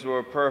persons who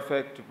are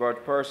perfect,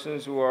 but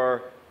persons who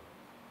are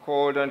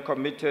called and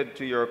committed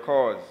to your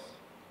cause.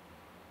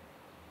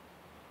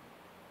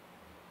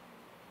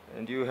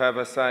 And you have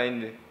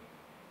assigned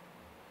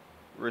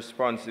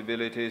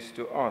responsibilities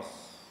to us.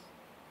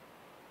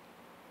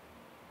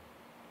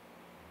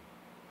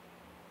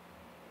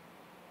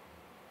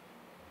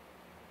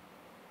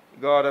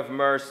 God of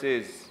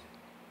mercies,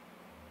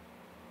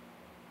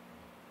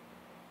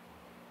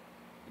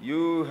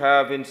 you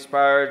have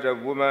inspired a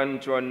woman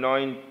to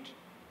anoint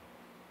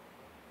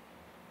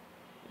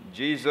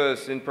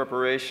Jesus in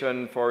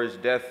preparation for his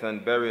death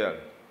and burial.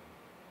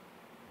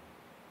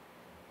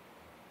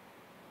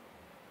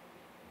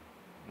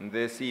 And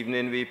this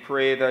evening we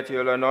pray that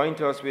you'll anoint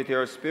us with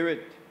your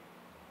Spirit,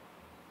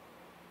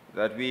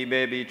 that we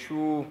may be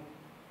true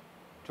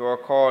to our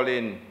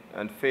calling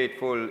and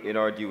faithful in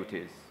our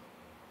duties.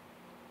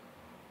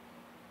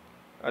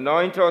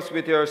 Anoint us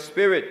with your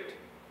Spirit,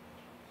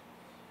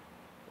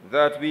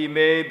 that we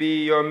may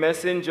be your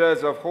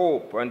messengers of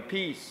hope and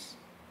peace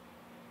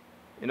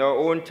in our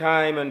own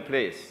time and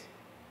place.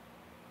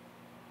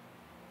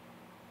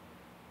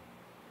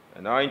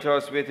 Anoint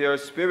us with your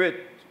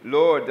Spirit,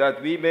 Lord,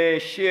 that we may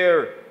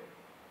share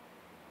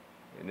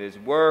in his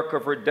work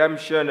of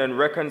redemption and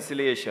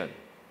reconciliation.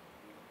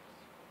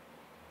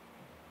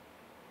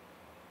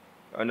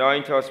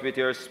 Anoint us with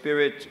your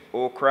Spirit,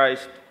 O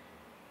Christ,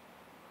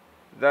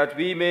 that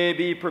we may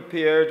be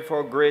prepared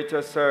for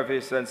greater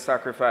service and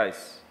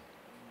sacrifice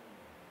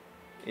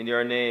in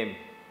your name.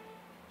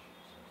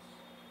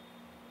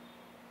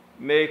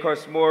 Make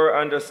us more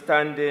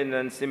understanding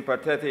and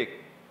sympathetic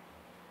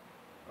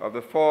of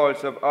the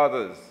faults of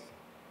others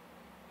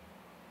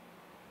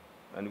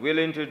and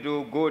willing to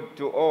do good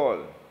to all.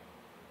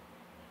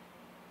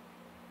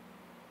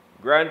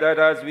 Grant that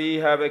as we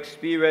have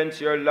experienced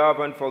your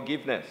love and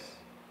forgiveness,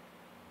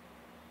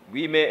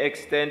 we may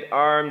extend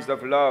arms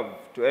of love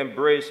to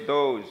embrace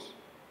those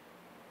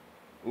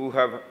who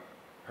have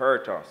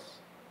hurt us.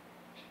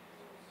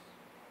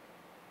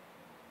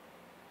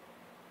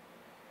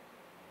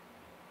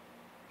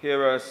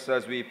 Hear us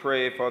as we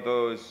pray for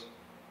those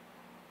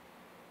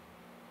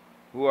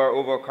who are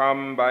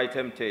overcome by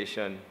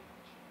temptation,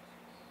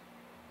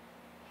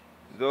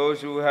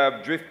 those who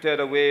have drifted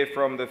away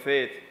from the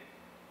faith,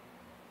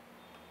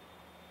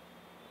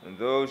 and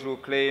those who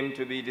claim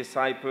to be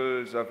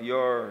disciples of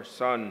your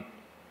Son,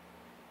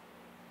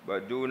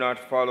 but do not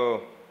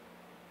follow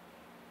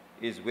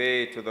his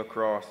way to the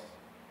cross.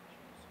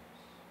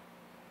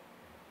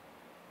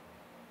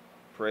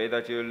 Pray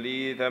that you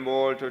lead them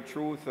all to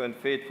truth and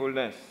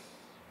faithfulness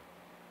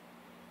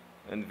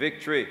and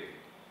victory.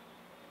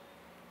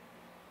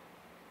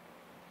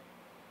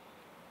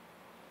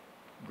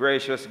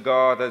 Gracious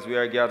God, as we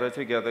are gathered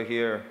together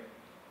here,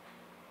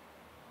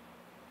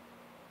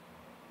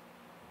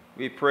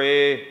 we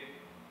pray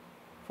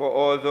for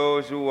all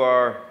those who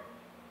are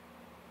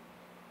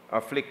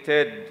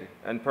afflicted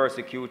and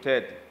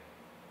persecuted,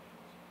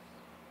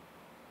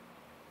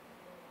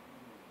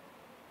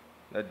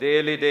 that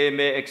daily they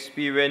may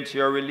experience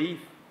your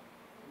relief,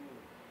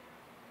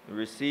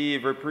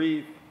 receive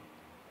reprieve,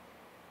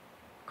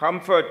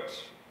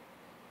 comfort.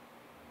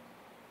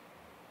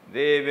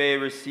 They may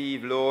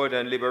receive, Lord,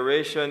 and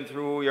liberation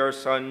through your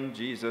Son,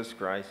 Jesus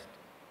Christ.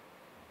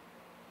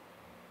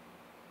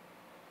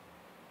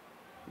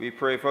 We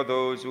pray for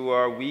those who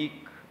are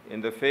weak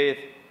in the faith,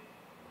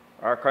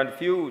 are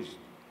confused,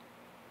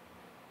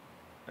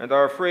 and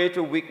are afraid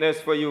to witness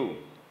for you,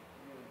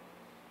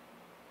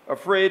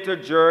 afraid to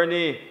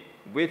journey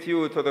with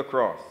you to the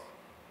cross.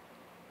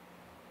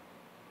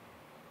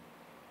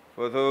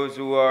 For those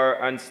who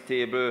are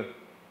unstable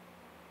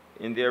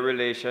in their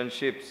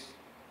relationships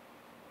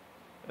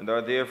and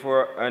are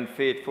therefore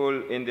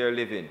unfaithful in their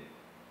living.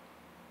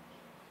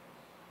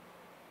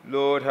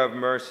 Lord, have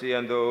mercy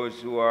on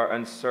those who are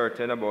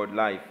uncertain about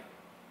life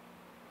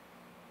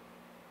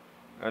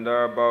and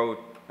are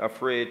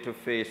afraid to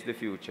face the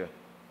future.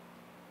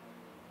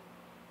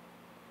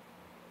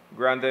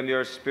 Grant them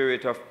your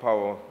spirit of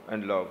power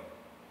and love,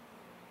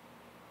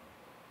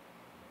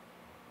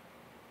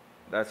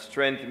 that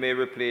strength may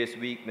replace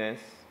weakness,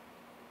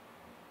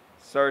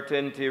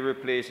 certainty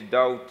replace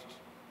doubt,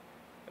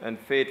 and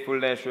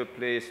faithfulness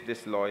replace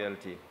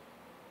disloyalty.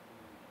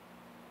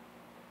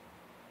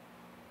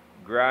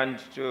 Grant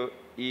to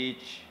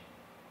each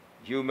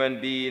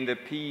human being the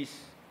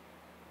peace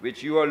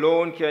which you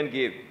alone can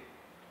give,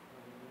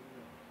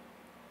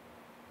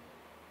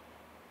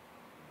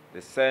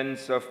 the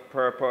sense of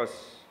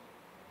purpose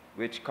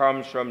which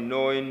comes from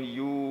knowing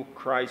you,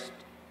 Christ,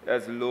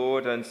 as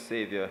Lord and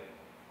Savior,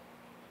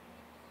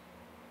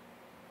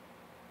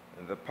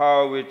 and the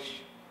power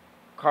which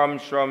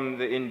comes from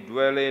the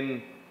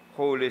indwelling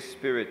Holy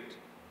Spirit.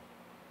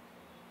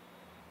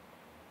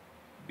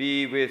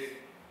 Be with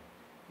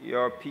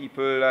your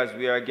people as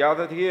we are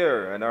gathered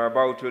here and are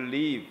about to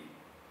leave.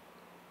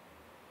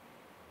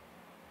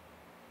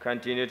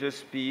 Continue to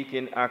speak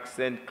in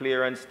accent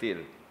clear and still.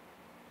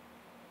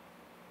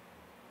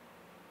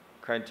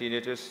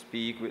 Continue to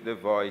speak with the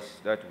voice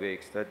that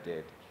wakes the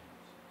dead.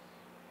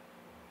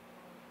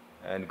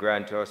 And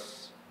grant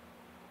us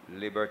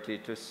liberty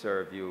to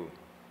serve you.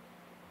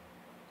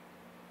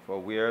 For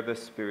where the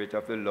Spirit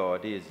of the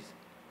Lord is,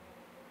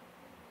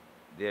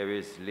 there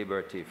is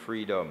liberty,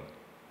 freedom.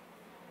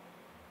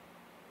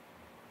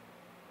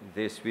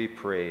 This we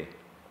pray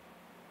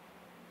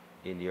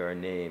in your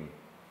name.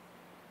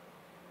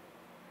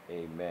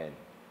 Amen.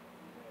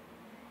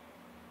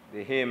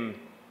 The hymn,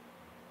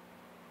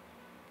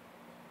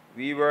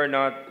 "We were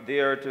not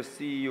there to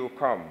see you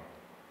come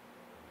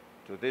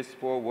to this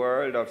poor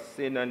world of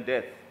sin and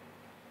death,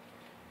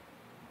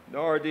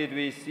 nor did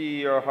we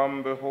see your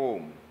humble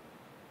home,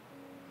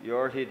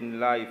 your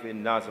hidden life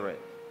in Nazareth.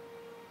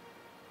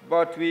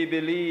 But we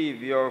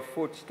believe your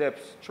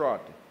footsteps trod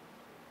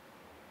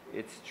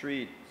its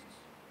streets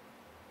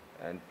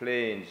and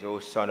plains, O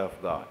Son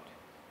of God."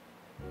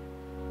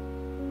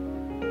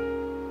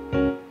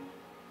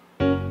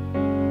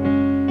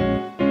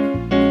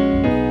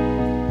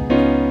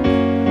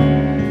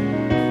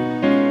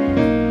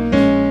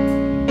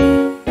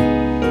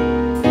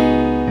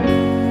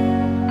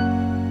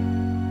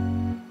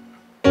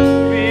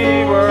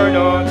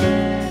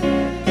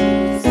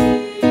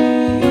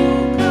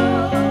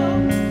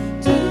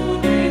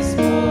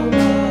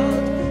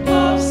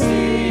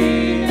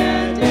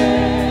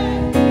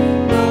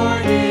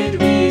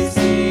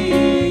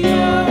 See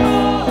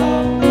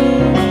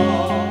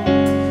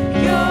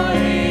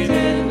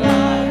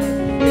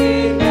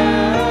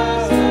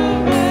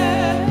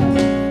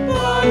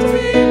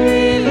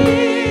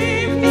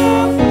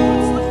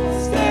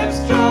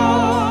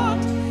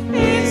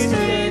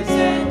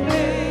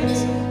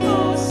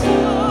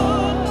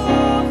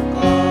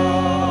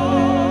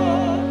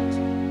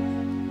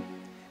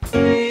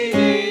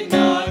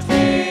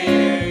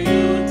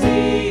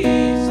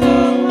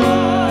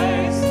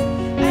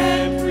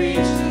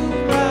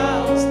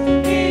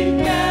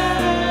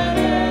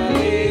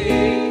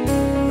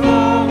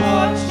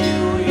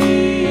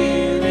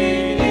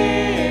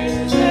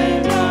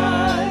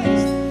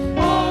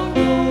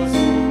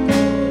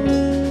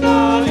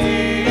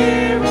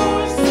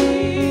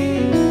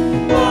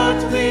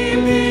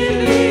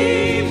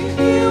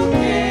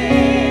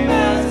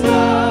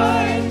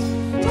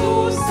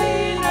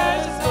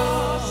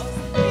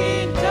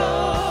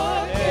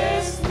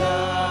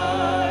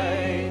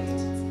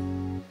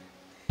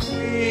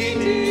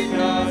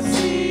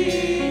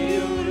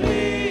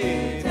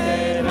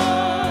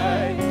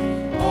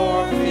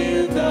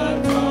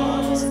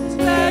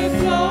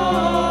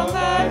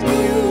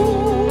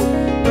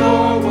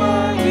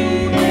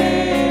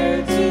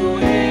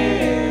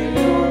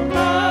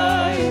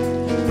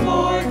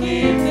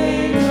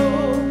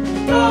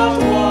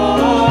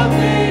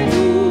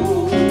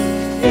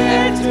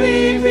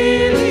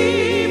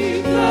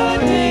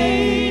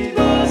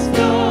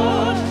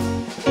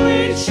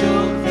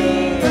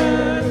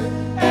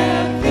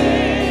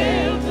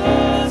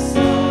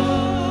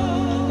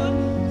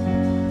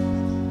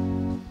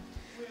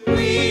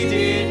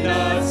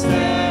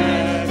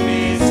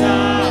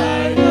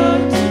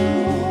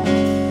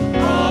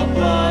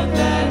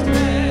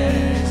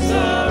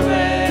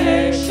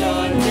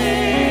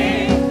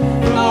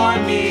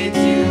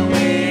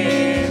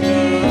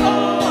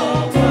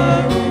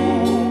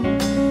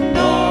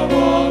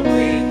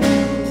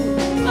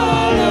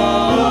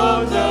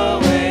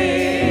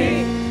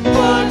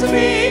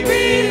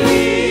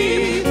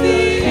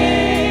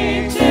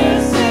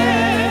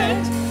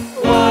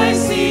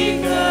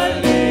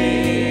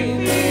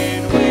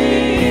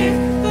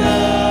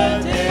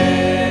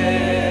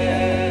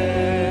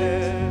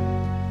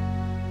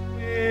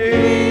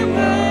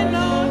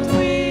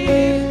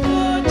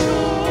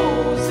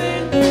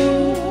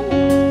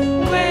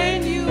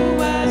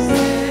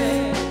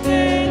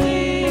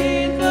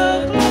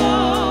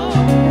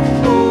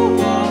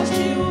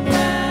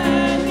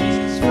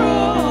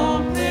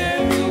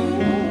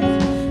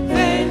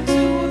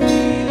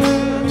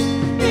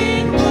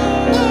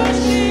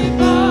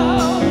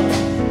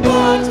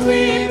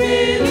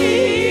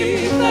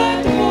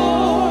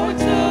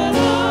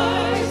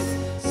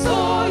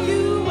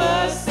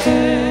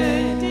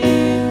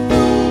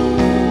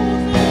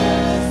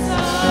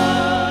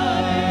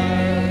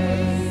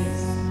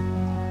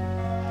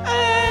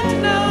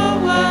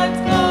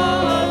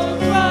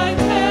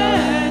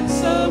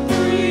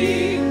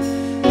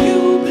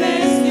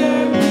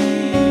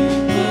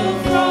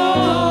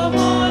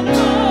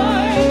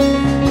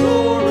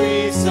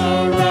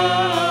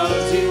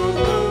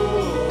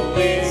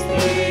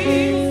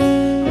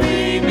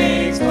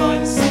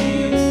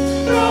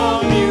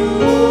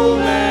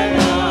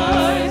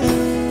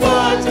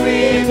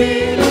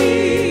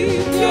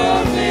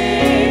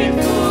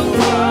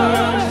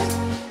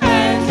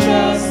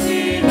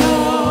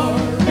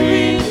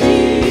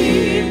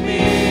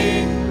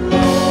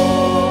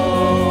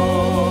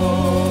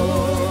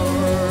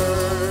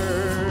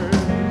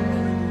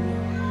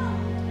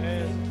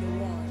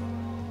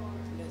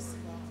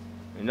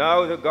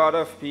Now the God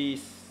of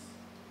peace,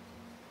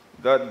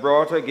 that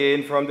brought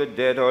again from the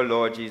dead our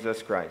Lord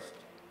Jesus Christ,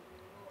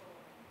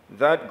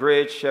 that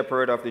great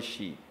shepherd of the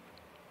sheep,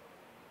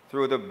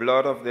 through the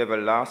blood of the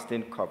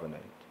everlasting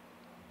covenant,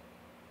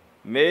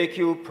 make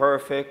you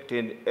perfect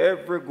in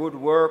every good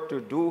work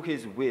to do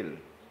his will,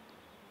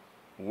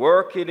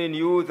 working in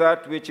you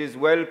that which is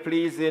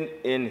well-pleasing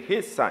in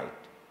his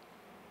sight,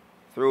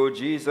 through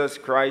Jesus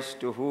Christ,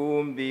 to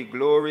whom be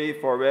glory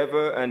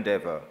forever and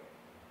ever.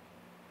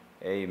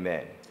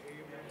 Amen.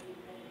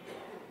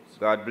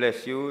 God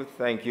bless you.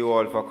 Thank you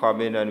all for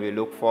coming, and we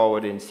look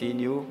forward in seeing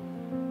you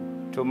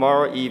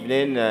tomorrow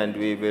evening, and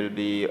we will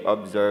be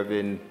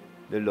observing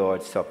the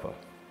Lord's Supper.